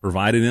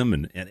provided him.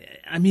 And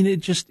I mean,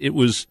 it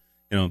was,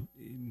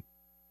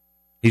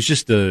 he's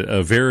just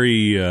a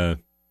very,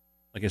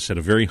 like I said,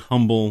 a very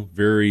humble,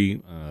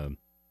 very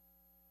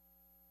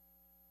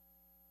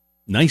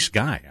nice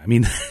guy. I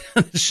mean,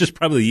 it's just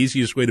probably the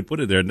easiest way to put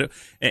it there.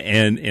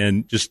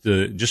 And just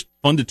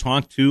fun to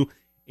talk to.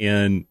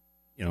 And,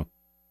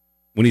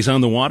 when he's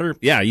on the water,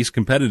 yeah, he's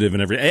competitive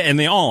and and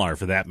they all are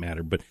for that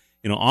matter. But,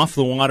 off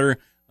the water,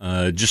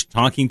 just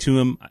talking to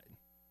him,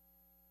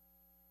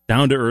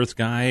 down to earth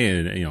guy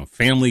and,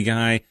 family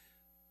guy.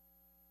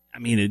 I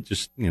mean, it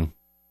just,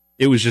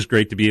 it was just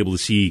great to be able to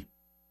see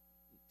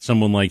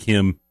someone like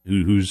him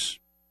who's,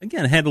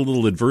 again, had a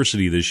little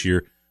adversity this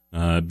year,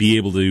 be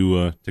able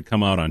to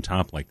come out on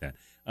top like that.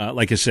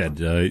 Like I said,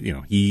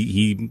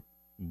 he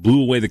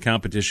blew away the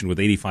competition with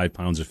 85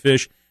 pounds of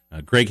fish.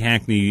 Greg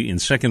Hackney in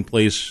second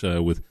place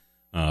with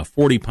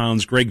 40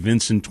 pounds. Greg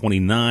Vincent,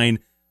 29.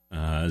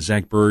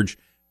 Zach Burge,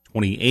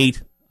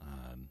 28.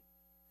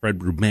 Fred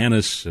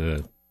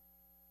Brumanis,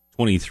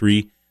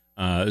 23.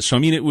 So, I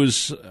mean, it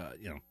was,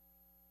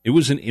 it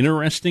was an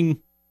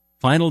interesting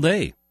final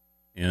day.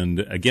 And,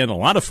 again, a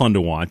lot of fun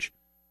to watch,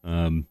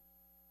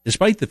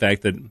 despite the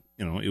fact that,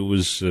 it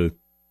was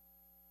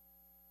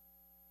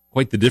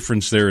quite the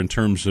difference there in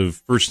terms of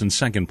first and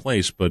second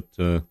place. But,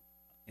 man,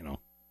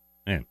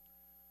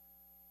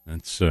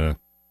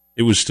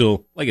 it was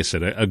still, like I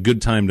said, a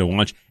good time to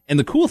watch. And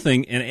the cool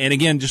thing, and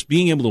again, just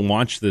being able to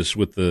watch this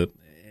with the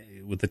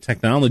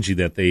technology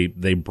that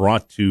they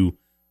brought to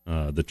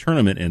the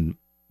tournament and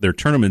their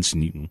tournaments,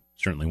 and you can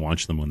certainly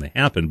watch them when they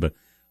happen, but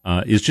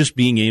is just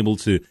being able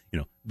to,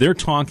 they're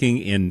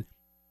talking and,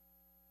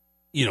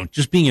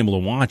 just being able to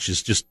watch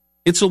is just,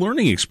 it's a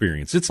learning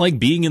experience. It's like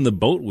being in the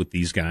boat with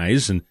these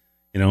guys, and,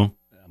 I'm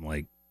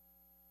like,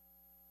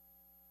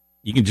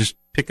 you can just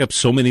pick up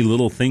so many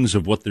little things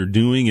of what they're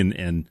doing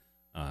and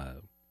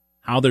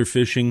how they're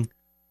fishing,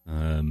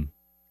 and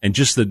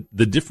just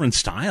the different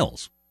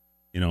styles,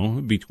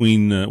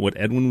 between what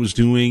Edwin was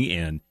doing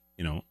and,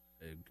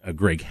 a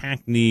Greg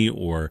Hackney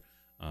or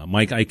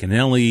Mike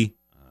Iaconelli,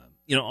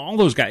 all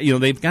those guys,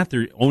 they've got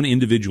their own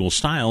individual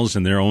styles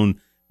and their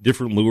own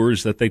different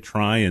lures that they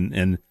try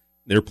and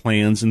their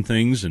plans and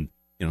things. And,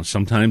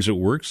 sometimes it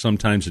works,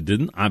 sometimes it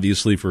didn't.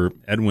 Obviously for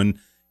Edwin,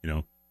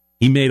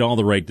 he made all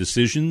the right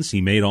decisions.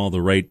 He made all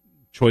the right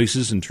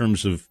choices in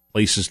terms of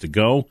places to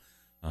go.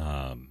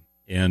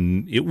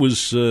 And it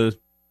was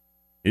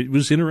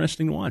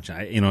interesting to watch.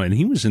 And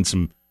he was in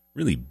some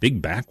really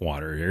big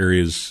backwater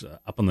areas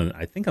up on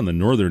the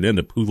northern end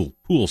of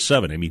Pool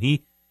 7. I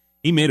mean,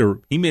 he made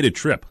a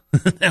trip.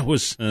 that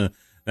was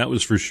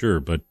for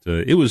sure. But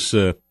it was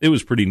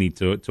pretty neat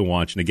to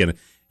watch. And again,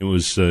 it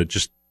was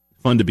just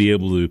fun to be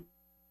able to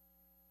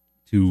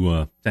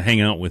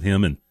hang out with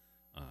him and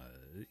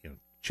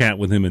chat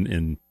with him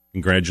and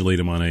congratulate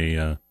him on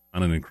an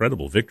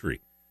incredible victory.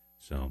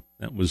 So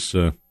that was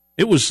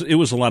it was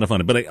a lot of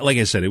fun. But like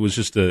I said, it was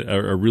just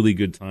a really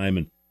good time,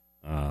 and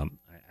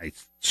I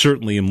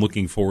certainly am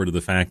looking forward to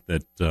the fact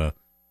that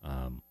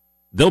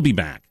they'll be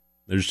back.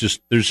 There's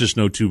just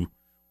no two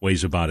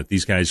ways about it.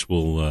 These guys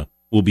will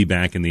be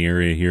back in the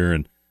area here,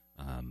 and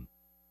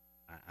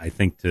I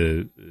think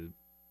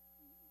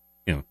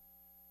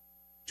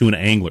to an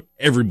angler,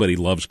 everybody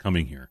loves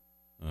coming here.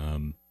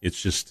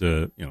 It's just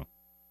we've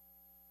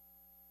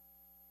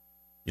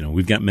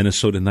got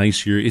Minnesota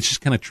nice here. It's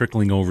just kind of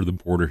trickling over the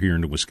border here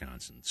into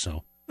Wisconsin.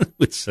 So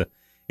it's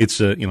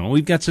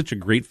we've got such a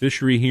great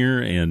fishery here,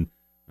 and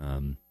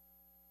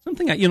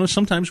something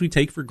sometimes we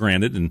take for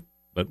granted,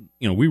 but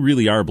we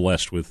really are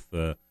blessed with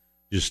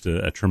just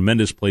a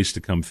tremendous place to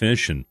come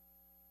fish, and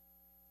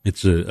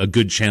it's a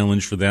good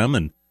challenge for them,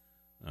 and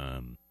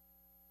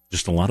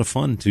just a lot of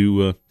fun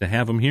to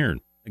have them here.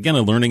 Again,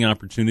 a learning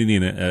opportunity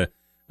and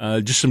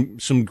just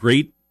some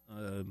great,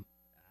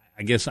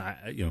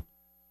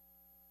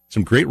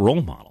 some great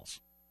role models,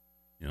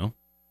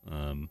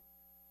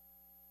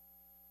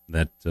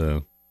 that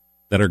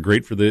are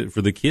great for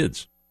the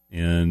kids,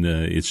 and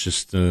it's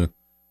just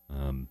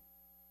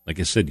like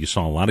I said, you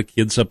saw a lot of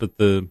kids up at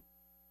the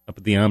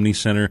Omni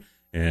Center,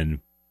 and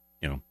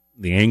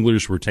the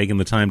anglers were taking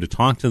the time to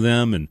talk to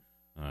them and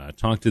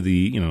talk to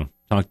the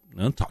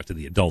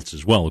adults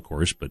as well, of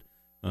course, but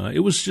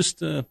it was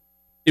just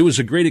it was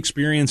a great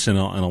experience and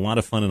a lot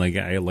of fun, and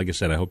like I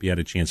said, I hope you had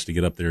a chance to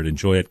get up there and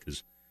enjoy it,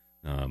 because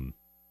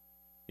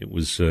it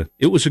was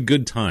a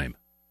good time.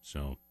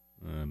 So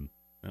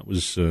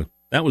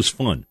that was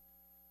fun.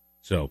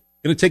 So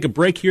going to take a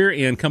break here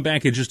and come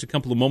back in just a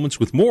couple of moments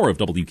with more of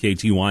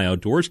WKTY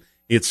Outdoors.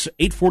 It's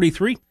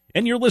 8:43,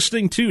 and you're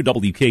listening to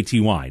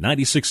WKTY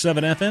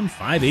 96.7 FM,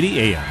 580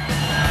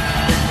 AM.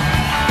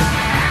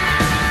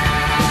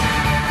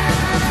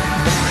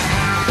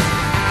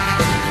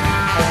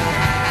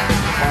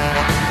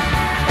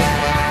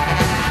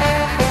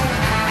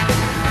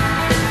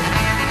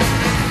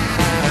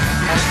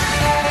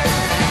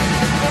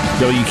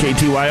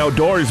 WKTY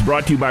Outdoors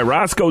brought to you by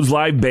Roscoe's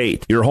Live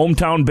Bait, your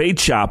hometown bait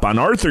shop on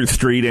Arthur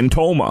Street in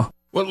Toma.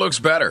 What looks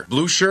better,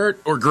 blue shirt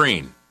or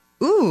green?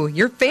 Ooh,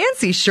 your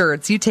fancy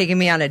shirts. You taking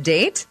me on a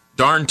date?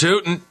 Darn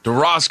tootin' to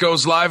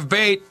Roscoe's Live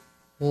Bait.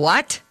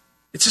 What?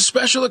 It's a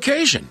special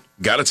occasion.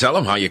 Gotta tell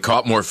them how you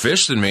caught more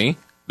fish than me.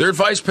 Their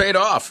advice paid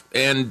off,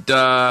 and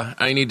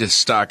I need to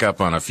stock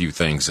up on a few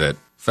things that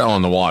fell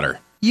in the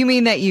water. You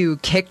mean that you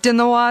kicked in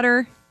the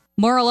water?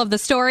 Moral of the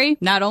story,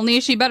 not only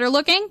is she better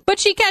looking, but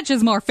she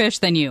catches more fish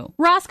than you.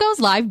 Roscoe's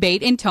Live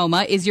Bait in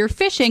Toma is your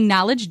fishing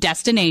knowledge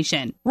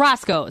destination.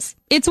 Roscoe's,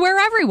 it's where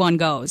everyone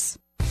goes.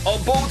 A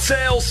boat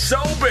sale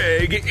so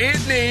big,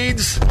 it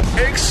needs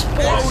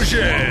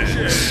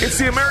explosions. It's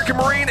the American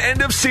Marine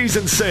end of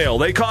season sale.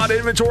 They caught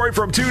inventory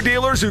from 2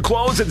 dealers who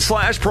close and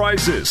slash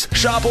prices.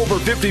 Shop over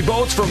 50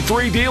 boats from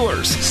 3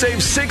 dealers. Save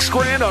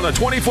 $6,000 on a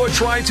 20-foot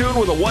Tri-Tune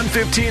with a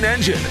 115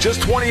 engine,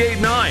 just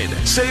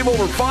 $28,900. Save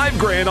over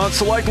 $5,000 on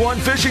select one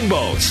fishing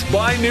boats.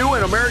 Buy new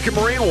and American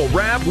Marine will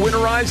wrap,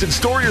 winterize, and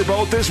store your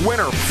boat this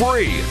winter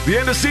free. The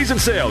end of season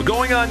sale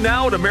going on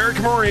now at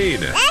American Marine.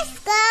 Let's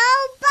go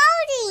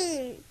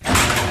boating!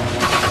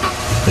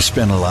 I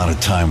spent a lot of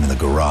time in the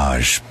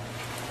garage,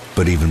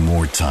 but even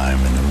more time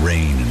in the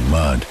rain and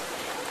mud.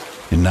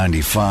 In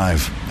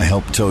 95, I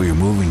helped tow your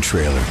moving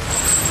trailer.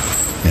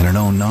 And in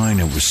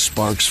 09, it was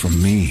sparks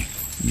from me,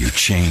 your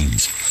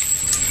chains,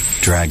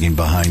 dragging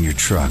behind your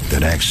truck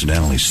that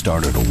accidentally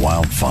started a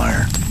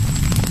wildfire.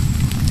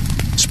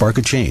 Spark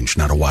a change,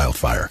 not a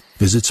wildfire.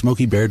 Visit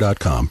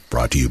SmokeyBear.com,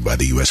 brought to you by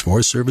the U.S.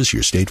 Forest Service,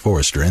 your state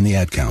forester, and the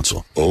Ad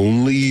Council.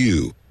 Only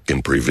you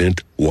can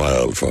prevent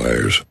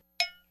wildfires.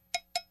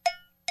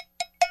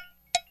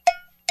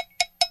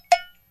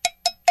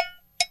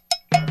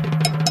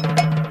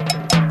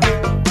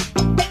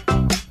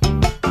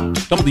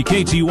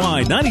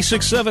 WKTY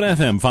 96.7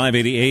 FM,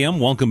 580 AM.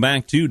 Welcome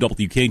back to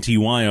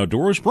WKTY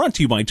Outdoors, brought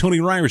to you by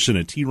Tony Ryerson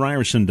at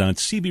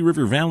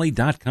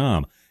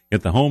tryerson.cbrivervalley.com.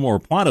 Get the home or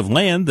plot of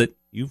land that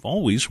you've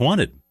always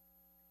wanted.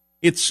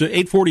 It's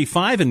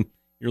 8:45, and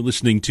you're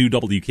listening to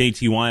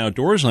WKTY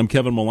Outdoors. I'm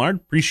Kevin Millard.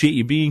 Appreciate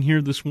you being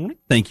here this morning.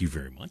 Thank you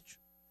very much.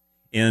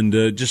 And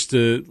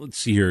let's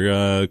see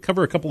here,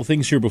 cover a couple of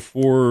things here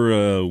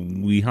before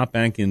we hop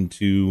back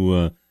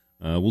into,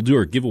 we'll do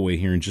our giveaway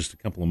here in just a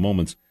couple of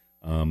moments.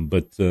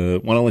 But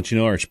want to let you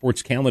know our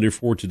sports calendar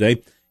for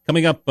today.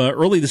 Coming up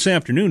early this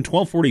afternoon,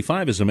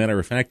 12:45, as a matter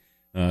of fact,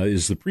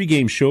 is the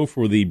pregame show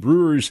for the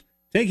Brewers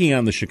taking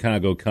on the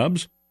Chicago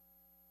Cubs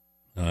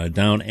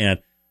down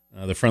at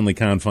the friendly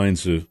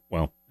confines of,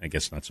 well, I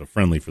guess not so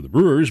friendly for the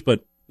Brewers,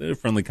 but the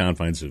friendly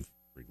confines of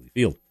Wrigley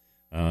Field.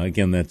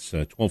 Again, that's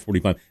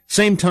 12:45.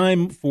 Same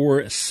time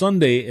for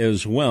Sunday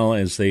as well,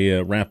 as they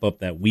wrap up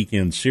that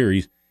weekend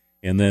series.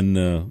 And then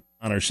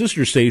on our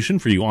sister station,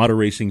 for you auto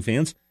racing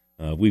fans,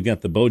 we've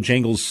got the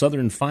Bojangles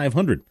Southern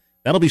 500.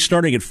 That'll be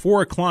starting at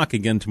 4 o'clock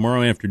again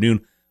tomorrow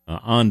afternoon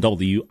on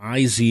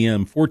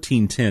WIZM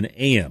 1410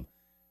 AM.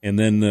 And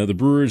then the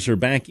Brewers are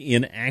back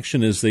in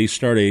action as they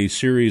start a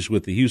series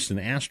with the Houston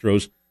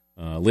Astros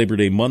Labor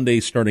Day Monday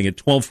starting at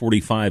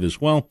 12:45 as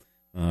well.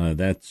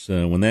 That's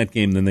when that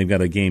game, then they've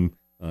got a game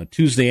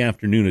Tuesday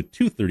afternoon at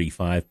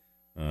 2:35.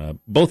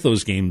 Both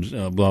those games,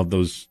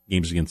 those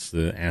games against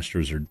the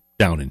Astros are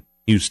down in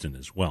Houston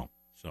as well.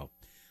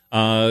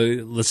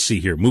 Let's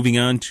see here. Moving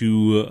on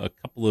to a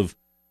couple of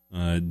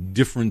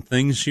different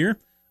things here.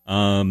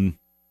 Some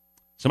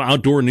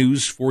outdoor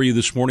news for you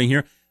this morning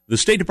here. The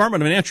State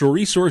Department of Natural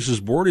Resources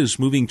Board is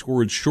moving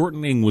towards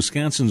shortening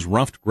Wisconsin's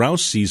ruffed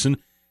grouse season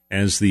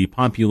as the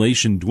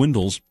population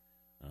dwindles.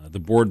 The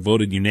board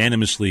voted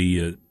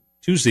unanimously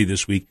Tuesday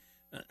this week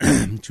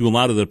to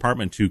allow the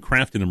department to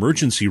craft an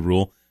emergency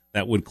rule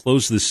that would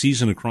close the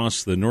season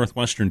across the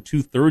northwestern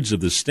two-thirds of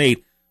the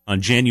state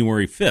on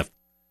January 5th.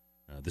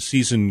 The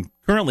season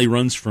currently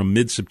runs from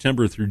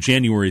mid-September through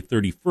January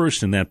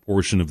 31st in that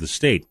portion of the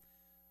state.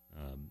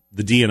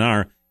 The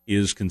DNR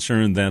is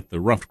concerned that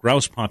the ruffed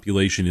grouse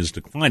population is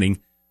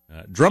declining.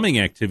 Drumming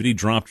activity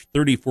dropped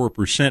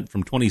 34%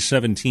 from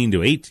 2017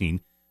 to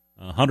 18.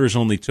 Hunters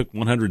only took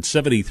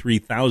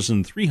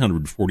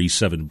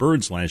 173,347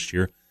 birds last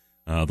year,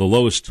 the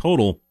lowest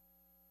total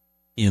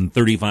in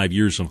 35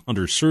 years of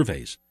hunter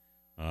surveys.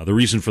 The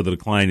reason for the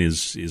decline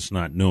is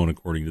not known,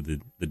 according to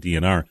the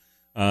DNR.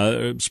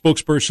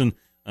 Spokesperson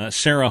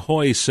Sarah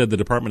Hoy said the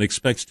department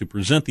expects to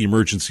present the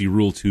emergency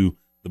rule to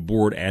the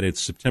board at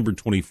its September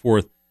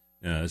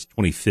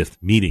 25th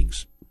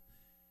meetings.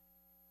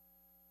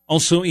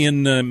 Also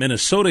in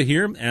Minnesota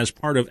here, as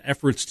part of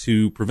efforts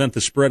to prevent the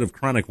spread of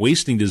chronic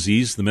wasting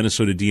disease, the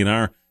Minnesota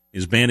DNR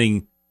is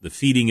banning the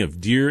feeding of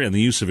deer and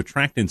the use of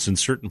attractants in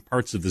certain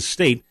parts of the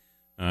state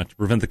to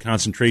prevent the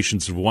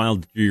concentrations of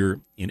wild deer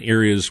in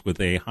areas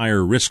with a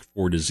higher risk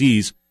for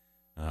disease.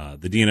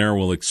 The DNR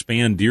will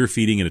expand deer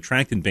feeding and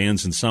attractant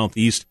bans in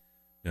southeast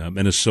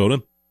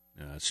Minnesota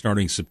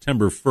starting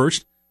September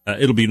 1st.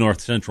 It'll be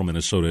north-central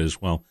Minnesota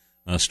as well,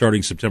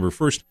 starting September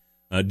 1st.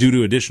 Due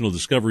to additional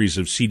discoveries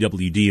of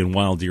CWD and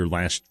wild deer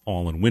last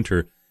fall and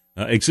winter,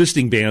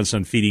 existing bans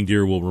on feeding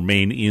deer will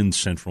remain in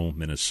central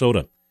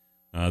Minnesota.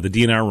 The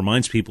DNR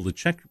reminds people to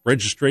check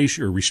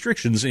registration or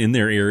restrictions in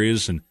their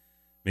areas and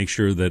make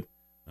sure that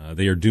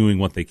they are doing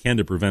what they can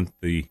to prevent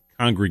the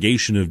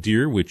congregation of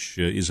deer, which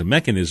is a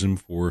mechanism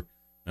for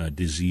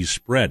disease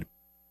spread.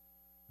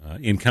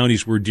 In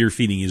counties where deer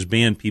feeding is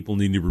banned, people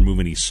need to remove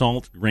any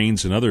salt,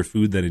 grains, and other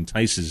food that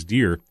entices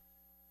deer.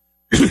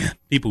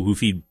 People who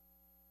feed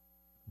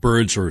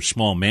birds or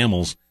small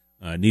mammals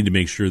need to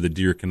make sure the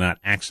deer cannot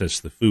access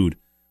the food.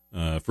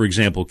 For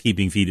example,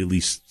 keeping feed at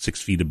least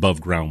 6 feet above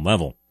ground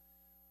level.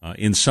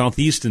 In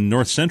southeast and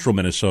north central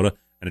Minnesota,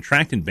 an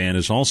attractant ban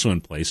is also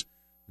in place,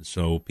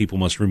 so people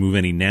must remove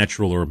any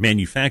natural or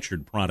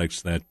manufactured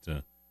products that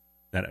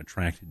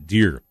attract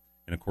deer.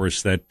 And, of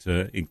course, that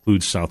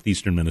includes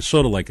southeastern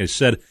Minnesota, like I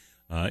said,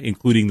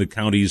 including the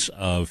counties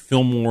of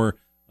Fillmore,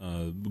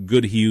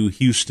 Goodhue,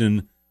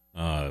 Houston,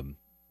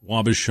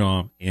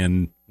 Wabasha,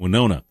 and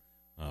Winona.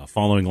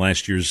 Following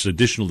last year's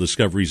additional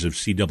discoveries of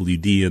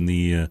CWD in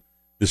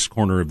this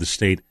corner of the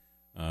state,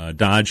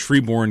 Dodge,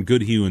 Freeborn,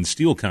 Goodhue, and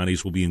Steele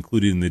counties will be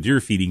included in the deer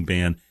feeding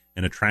ban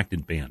and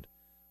attractant ban,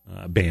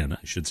 I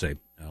should say.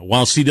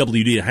 While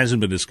CWD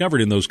hasn't been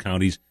discovered in those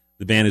counties,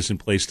 the ban is in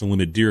place to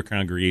limit deer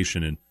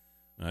congregation and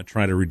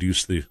try to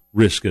reduce the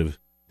risk of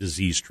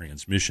disease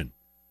transmission.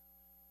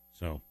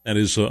 So that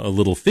is a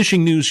little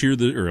fishing news here,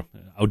 or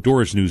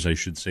outdoors news, I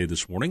should say,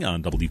 this morning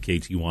on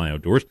WKTY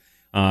Outdoors.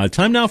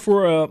 Time now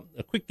for a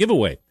quick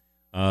giveaway.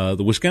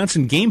 The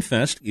Wisconsin Game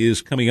Fest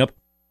is coming up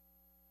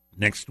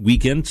next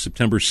weekend,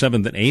 September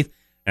 7th and 8th,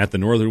 at the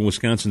Northern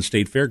Wisconsin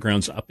State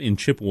Fairgrounds up in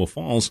Chippewa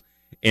Falls.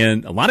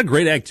 And a lot of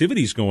great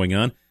activities going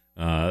on.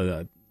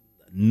 A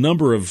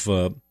number of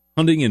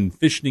hunting and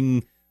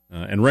fishing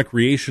and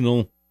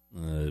recreational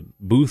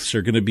booths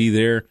are going to be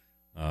there.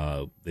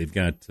 They've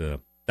got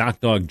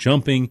dock dog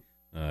jumping,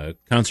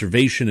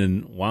 conservation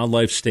and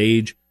wildlife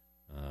stage,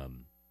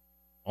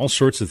 all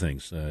sorts of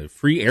things.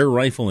 Free air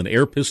rifle and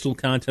air pistol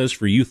contest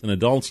for youth and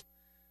adults.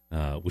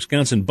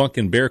 Wisconsin Buck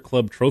and Bear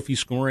Club trophy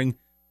scoring.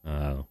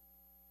 Live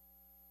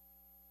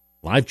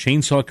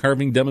chainsaw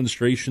carving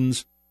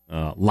demonstrations.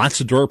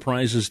 Lots of door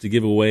prizes to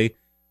give away.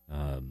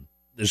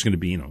 There's going to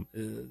be,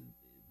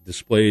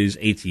 displays,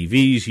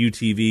 ATVs,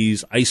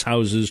 UTVs, ice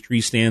houses,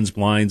 tree stands,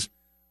 blinds.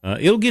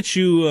 It'll get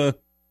you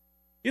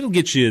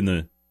in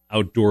the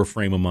outdoor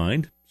frame of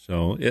mind.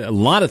 So a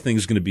lot of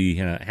things going to be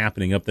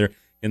happening up there,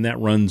 and that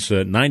runs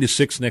 9 to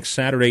 6 next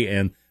Saturday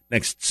and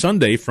next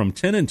Sunday from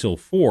 10 until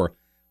 4.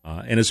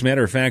 And as a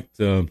matter of fact,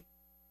 that's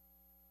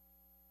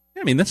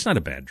not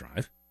a bad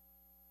drive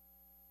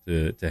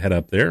to head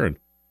up there, and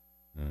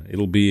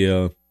it'll be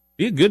a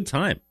good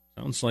time.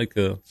 Sounds like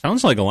a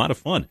lot of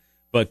fun.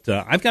 But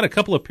I've got a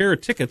couple of pair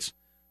of tickets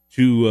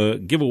to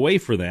give away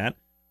for that.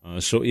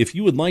 So if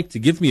you would like to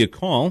give me a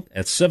call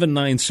at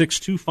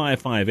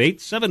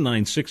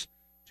 796-2558,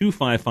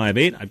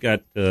 796-2558, I've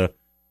got, the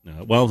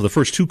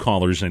first two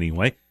callers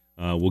anyway,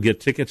 will get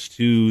tickets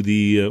to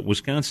the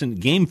Wisconsin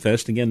Game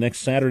Fest again next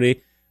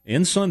Saturday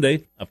and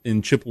Sunday up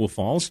in Chippewa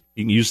Falls.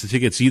 You can use the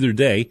tickets either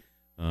day,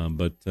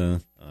 but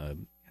head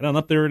on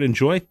up there and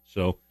enjoy.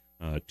 So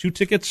 2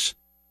 tickets,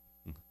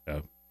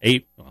 2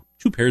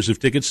 pairs of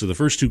tickets to the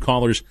first 2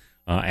 callers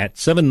at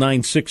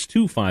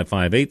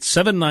 796-2558,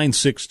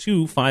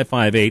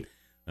 796-2558,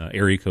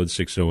 area code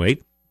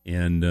 608,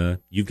 and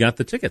you've got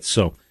the tickets.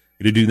 So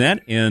you're going to do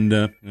that,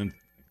 and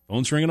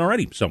phone's ringing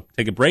already. So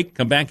take a break,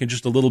 come back in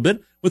just a little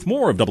bit with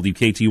more of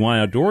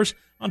WKTY Outdoors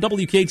on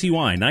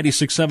WKTY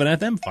 96.7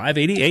 FM,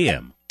 580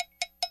 AM.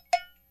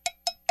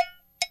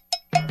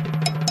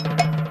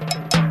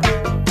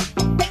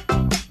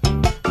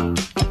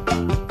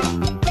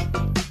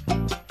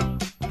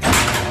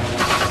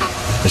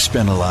 I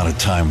spend a lot of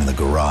time in the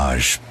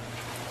garage,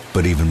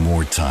 but even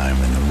more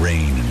time in the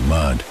rain and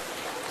mud.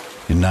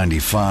 In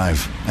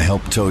 95, I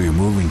helped tow your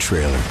moving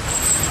trailer.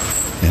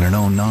 And in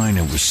 09,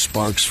 it was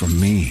sparks from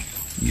me,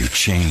 your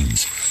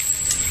chains,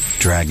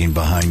 dragging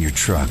behind your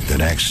truck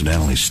that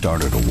accidentally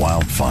started a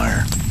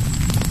wildfire.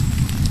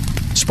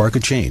 Spark a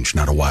change,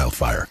 not a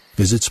wildfire.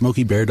 Visit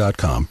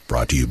SmokeyBear.com,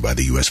 brought to you by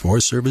the U.S.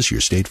 Forest Service,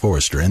 your state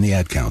forester, and the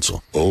Ad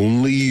Council.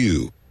 Only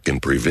you can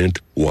prevent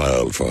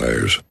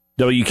wildfires.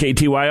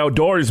 WKTY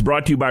Outdoors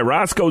brought to you by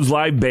Roscoe's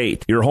Live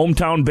Bait, your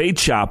hometown bait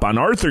shop on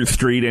Arthur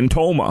Street in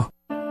Toma.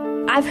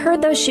 I've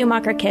heard those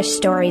Schumacher Kish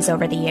stories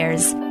over the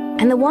years,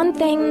 and the one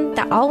thing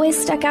that always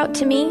stuck out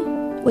to me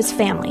was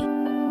family.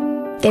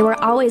 They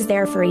were always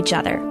there for each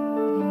other.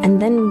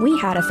 And then we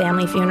had a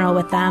family funeral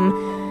with them,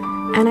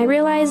 and I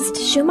realized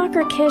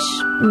Schumacher Kish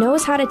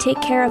knows how to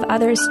take care of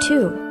others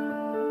too.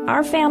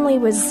 Our family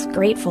was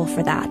grateful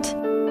for that.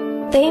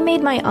 They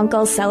made my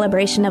uncle's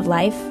celebration of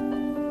life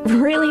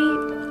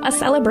really a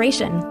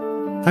celebration.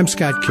 I'm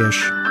Scott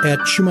Kish.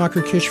 At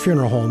Schumacher Kish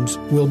Funeral Homes,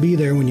 we'll be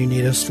there when you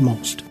need us the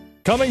most.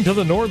 Coming to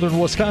the Northern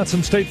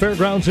Wisconsin State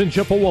Fairgrounds in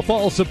Chippewa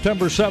Falls,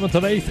 September 7th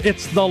and 8th,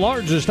 it's the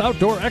largest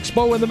outdoor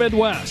expo in the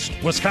Midwest.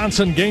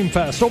 Wisconsin Game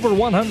Fest, over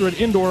 100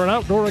 indoor and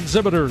outdoor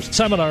exhibitors,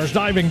 seminars,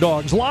 diving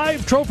dogs,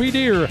 live trophy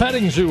deer,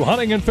 petting zoo,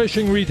 hunting and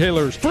fishing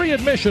retailers, free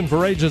admission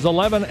for ages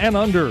 11 and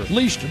under.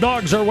 Leashed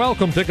dogs are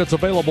welcome. Tickets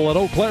available at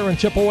Eau Claire and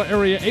Chippewa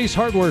area Ace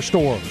Hardware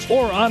stores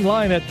or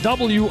online at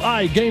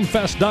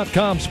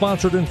wigamefest.com,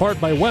 sponsored in part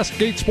by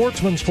Westgate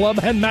Sportsman's Club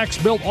and Max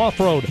Built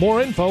Off-Road.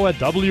 More info at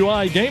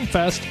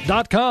wigamefest.com.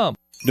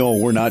 No,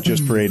 we're not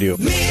just for radio.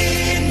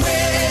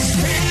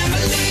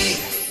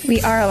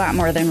 We are a lot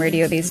more than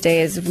radio these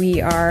days.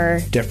 We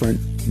are different,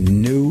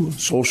 new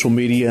social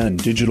media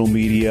and digital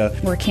media.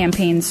 We're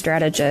campaign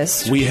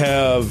strategists. We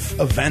have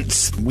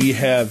events. We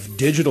have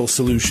digital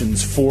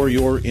solutions for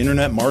your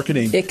internet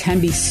marketing. It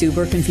can be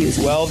super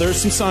confusing. Well, there's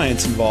some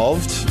science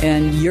involved.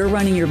 And you're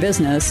running your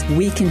business.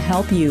 We can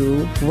help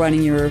you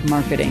running your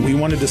marketing. We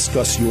want to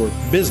discuss your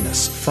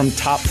business from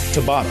top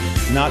to bottom,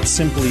 not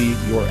simply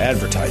your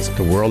advertising.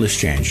 The world has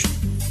changed,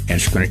 and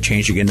it's going to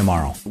change again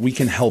tomorrow. We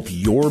can help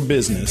your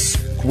business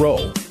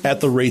grow at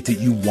the rate that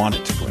you want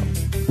it to grow.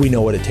 We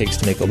know what it takes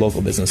to make a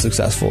local business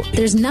successful.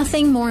 There's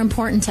nothing more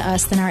important to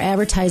us than our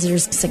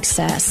advertisers'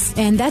 success.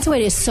 And that's why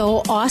it is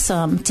so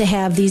awesome to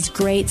have these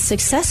great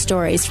success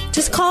stories.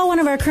 Just call one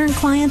of our current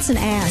clients and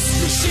ask.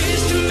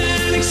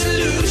 Systematic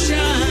solution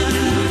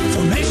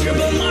for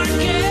measurable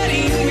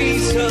marketing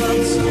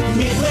results.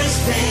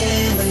 Midwest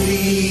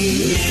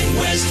Family.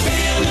 Midwest Family.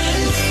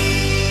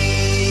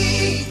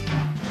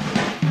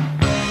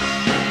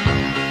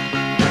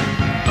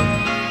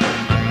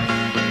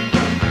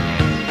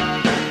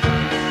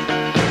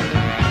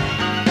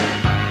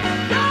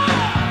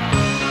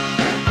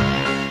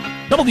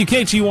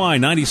 WKTY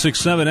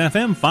 96.7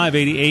 FM,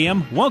 580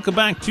 AM. Welcome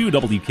back to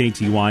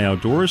WKTY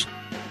Outdoors,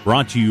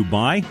 brought to you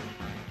by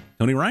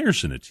Tony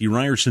Ryerson at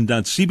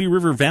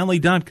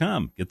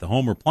tryerson.cbrivervalley.com. Get the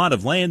home or plot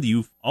of land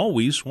you've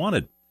always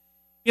wanted.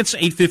 It's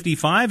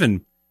 8:55,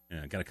 and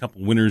I got a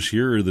couple winners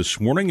here this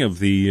morning of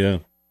the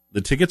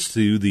tickets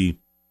to the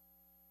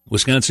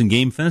Wisconsin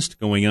Game Fest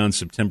going on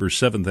September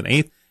 7th and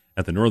 8th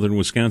at the Northern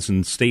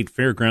Wisconsin State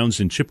Fairgrounds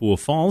in Chippewa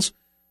Falls.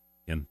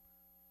 And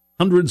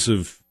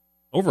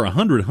over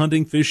 100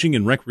 hunting, fishing,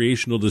 and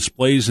recreational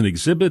displays and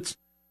exhibits.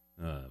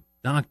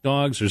 Dock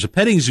dogs. There's a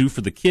petting zoo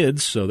for the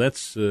kids, so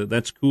that's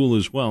cool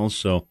as well.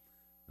 So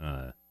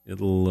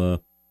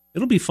it'll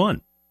be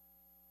fun.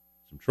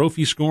 Some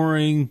trophy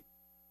scoring,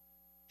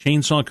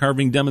 chainsaw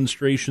carving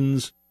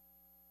demonstrations.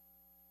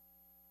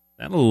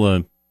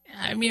 We're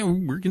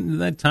getting to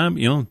that time,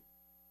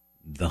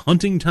 the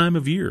hunting time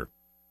of year.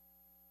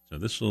 So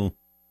this will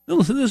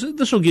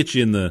get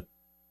you in the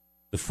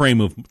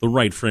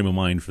right frame of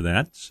mind for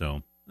that.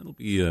 So that'll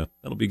be a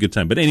good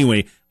time. But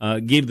anyway,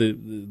 gave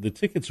the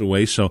tickets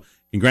away. So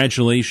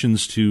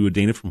congratulations to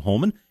Dana from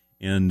Holman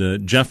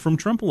and Jeff from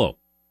Trempealeau.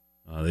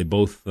 They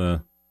both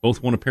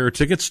won a pair of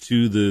tickets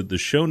to the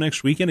show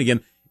next weekend.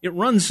 Again, it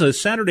runs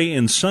Saturday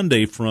and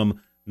Sunday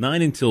from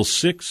 9 until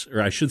 6, or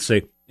I should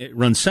say, it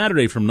runs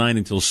Saturday from 9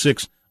 until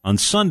 6. On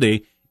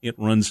Sunday, it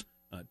runs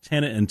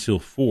 10 until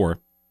 4.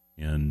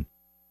 And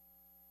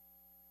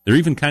they're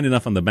even kind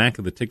enough on the back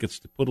of the tickets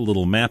to put a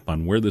little map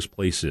on where this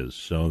place is.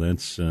 So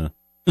that's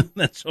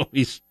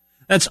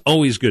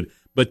always good.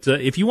 But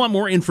if you want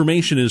more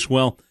information as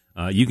well,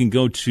 you can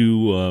go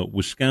to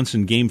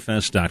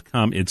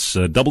WisconsinGameFest.com. It's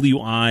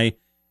WIGamefest.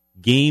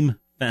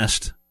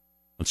 That's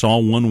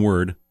all one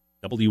word.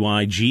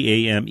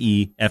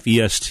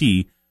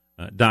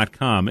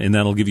 WIGAMEFEST.com, and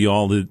that'll give you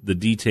all the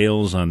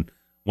details on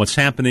what's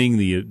happening,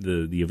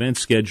 the event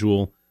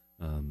schedule,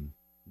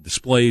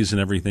 displays, and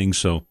everything.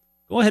 So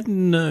go ahead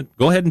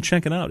and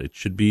check it out. It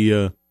should be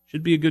a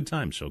good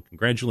time. So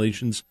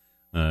congratulations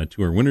to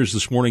our winners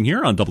this morning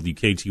here on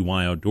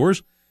WKTY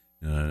Outdoors.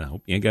 I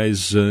hope you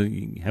guys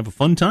have a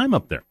fun time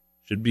up there.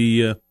 Should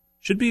be a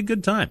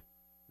good time,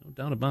 no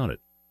doubt about it.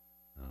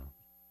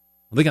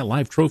 Well, they got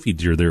live trophy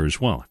deer there as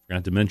well. I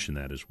forgot to mention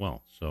that as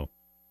well. So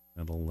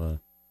that'll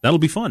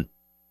be fun.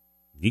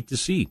 Neat to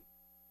see.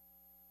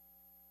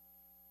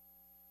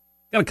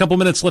 Got a couple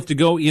minutes left to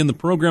go in the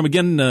program.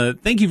 Again,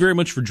 thank you very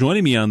much for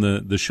joining me on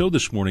the show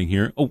this morning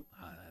here. Oh,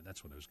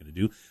 that's what I was going to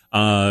do.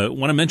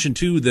 Want to mention,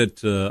 too,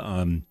 that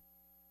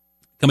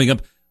coming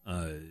up,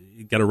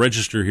 you got to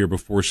register here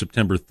before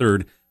September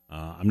 3rd.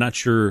 I'm not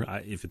sure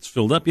if it's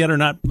filled up yet or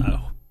not,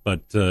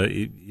 but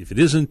if it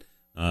isn't,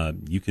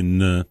 you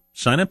can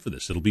sign up for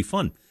this. It'll be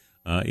fun.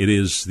 It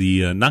is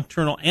the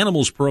Nocturnal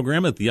Animals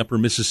Program at the Upper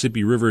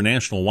Mississippi River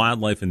National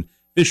Wildlife and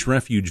Fish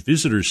Refuge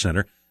Visitor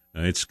Center.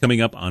 It's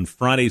coming up on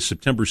Friday,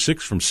 September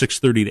 6th from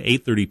 6:30 to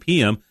 8:30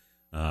 p.m.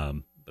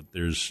 But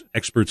there's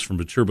experts from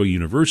Viterbo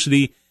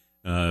University,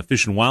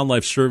 Fish and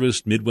Wildlife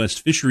Service,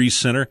 Midwest Fisheries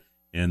Center,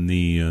 and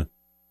the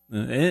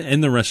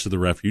rest of the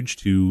refuge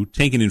to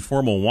take an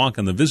informal walk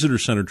on the visitor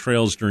center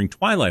trails during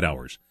twilight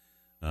hours.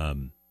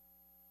 And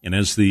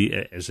as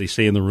they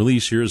say in the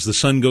release here, as the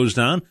sun goes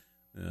down,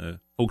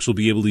 folks will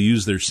be able to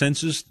use their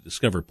senses to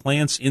discover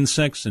plants,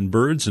 insects, and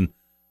birds, and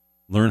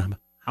learn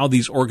how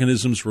these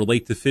organisms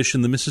relate to fish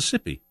in the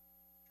Mississippi.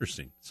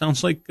 Interesting.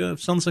 Sounds like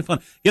fun.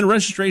 Again,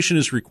 registration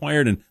is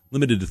required and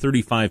limited to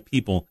 35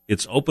 people.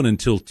 It's open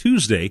until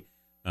Tuesday,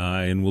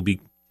 and will be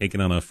taken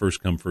on a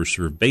first-come,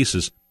 first-served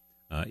basis.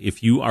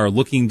 If you are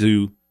looking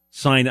to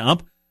sign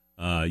up,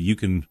 you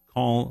can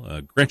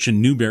call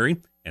Gretchen Newberry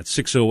at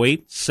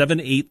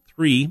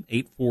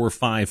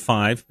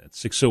 608-783-8455.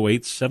 That's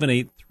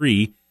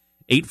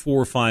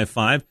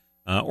 608-783-8455.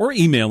 Or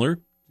email her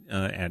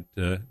at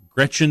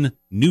Gretchen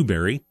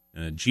Newberry,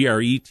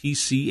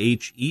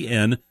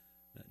 Gretchen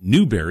Newberry,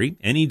 Newberry,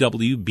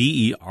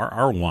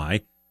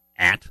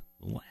 at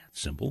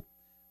symbol,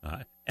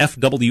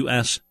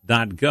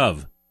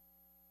 fws.gov.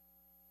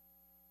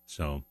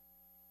 So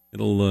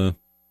it'll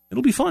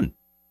be fun.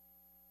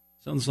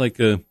 Sounds like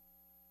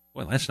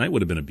last night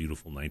would have been a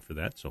beautiful night for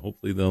that. So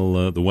hopefully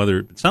the weather.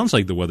 It sounds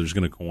like the weather's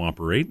going to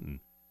cooperate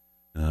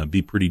and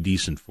be pretty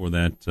decent for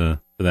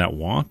that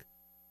walk.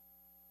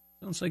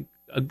 Sounds like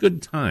a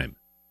good time.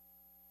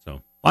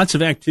 So lots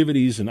of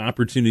activities and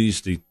opportunities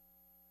to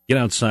get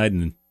outside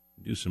and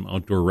do some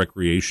outdoor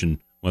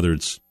recreation, whether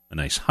it's a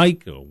nice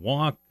hike, a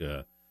walk,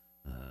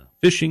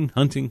 fishing,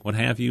 hunting, what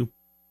have you.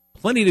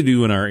 Plenty to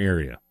do in our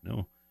area.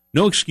 No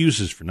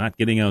excuses for not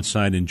getting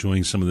outside,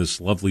 enjoying some of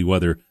this lovely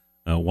weather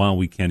while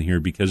we can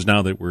here, because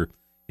now that we're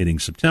hitting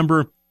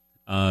September,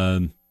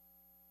 man,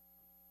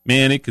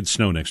 it could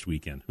snow next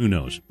weekend. Who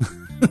knows?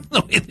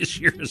 The way this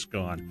year has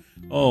gone.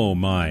 Oh,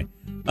 my.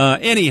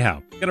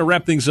 Anyhow, got to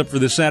wrap things up for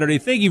this Saturday.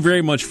 Thank you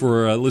very much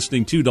for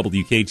listening to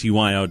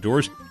WKTY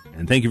Outdoors.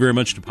 And thank you very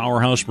much to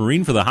Powerhouse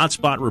Marine for the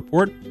Hotspot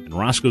Report and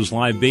Roscoe's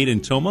Live Bait in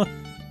Toma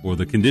for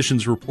the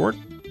Conditions Report.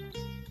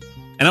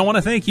 And I want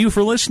to thank you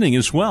for listening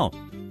as well.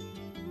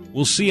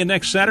 We'll see you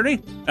next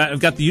Saturday. I've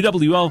got the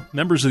UWL,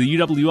 members of the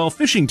UWL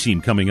fishing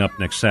team coming up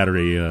next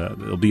Saturday.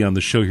 They'll be on the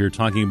show here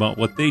talking about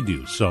what they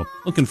do. So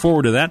looking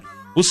forward to that.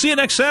 We'll see you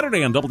next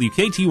Saturday on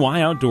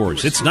WKTY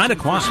Outdoors. It's 9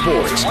 o'clock.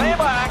 Sports. Way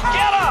back.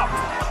 Get up.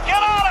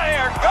 Get out of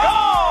here. Go!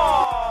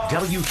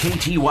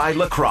 WKTY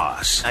La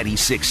Crosse,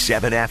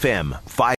 96.7 FM, 5.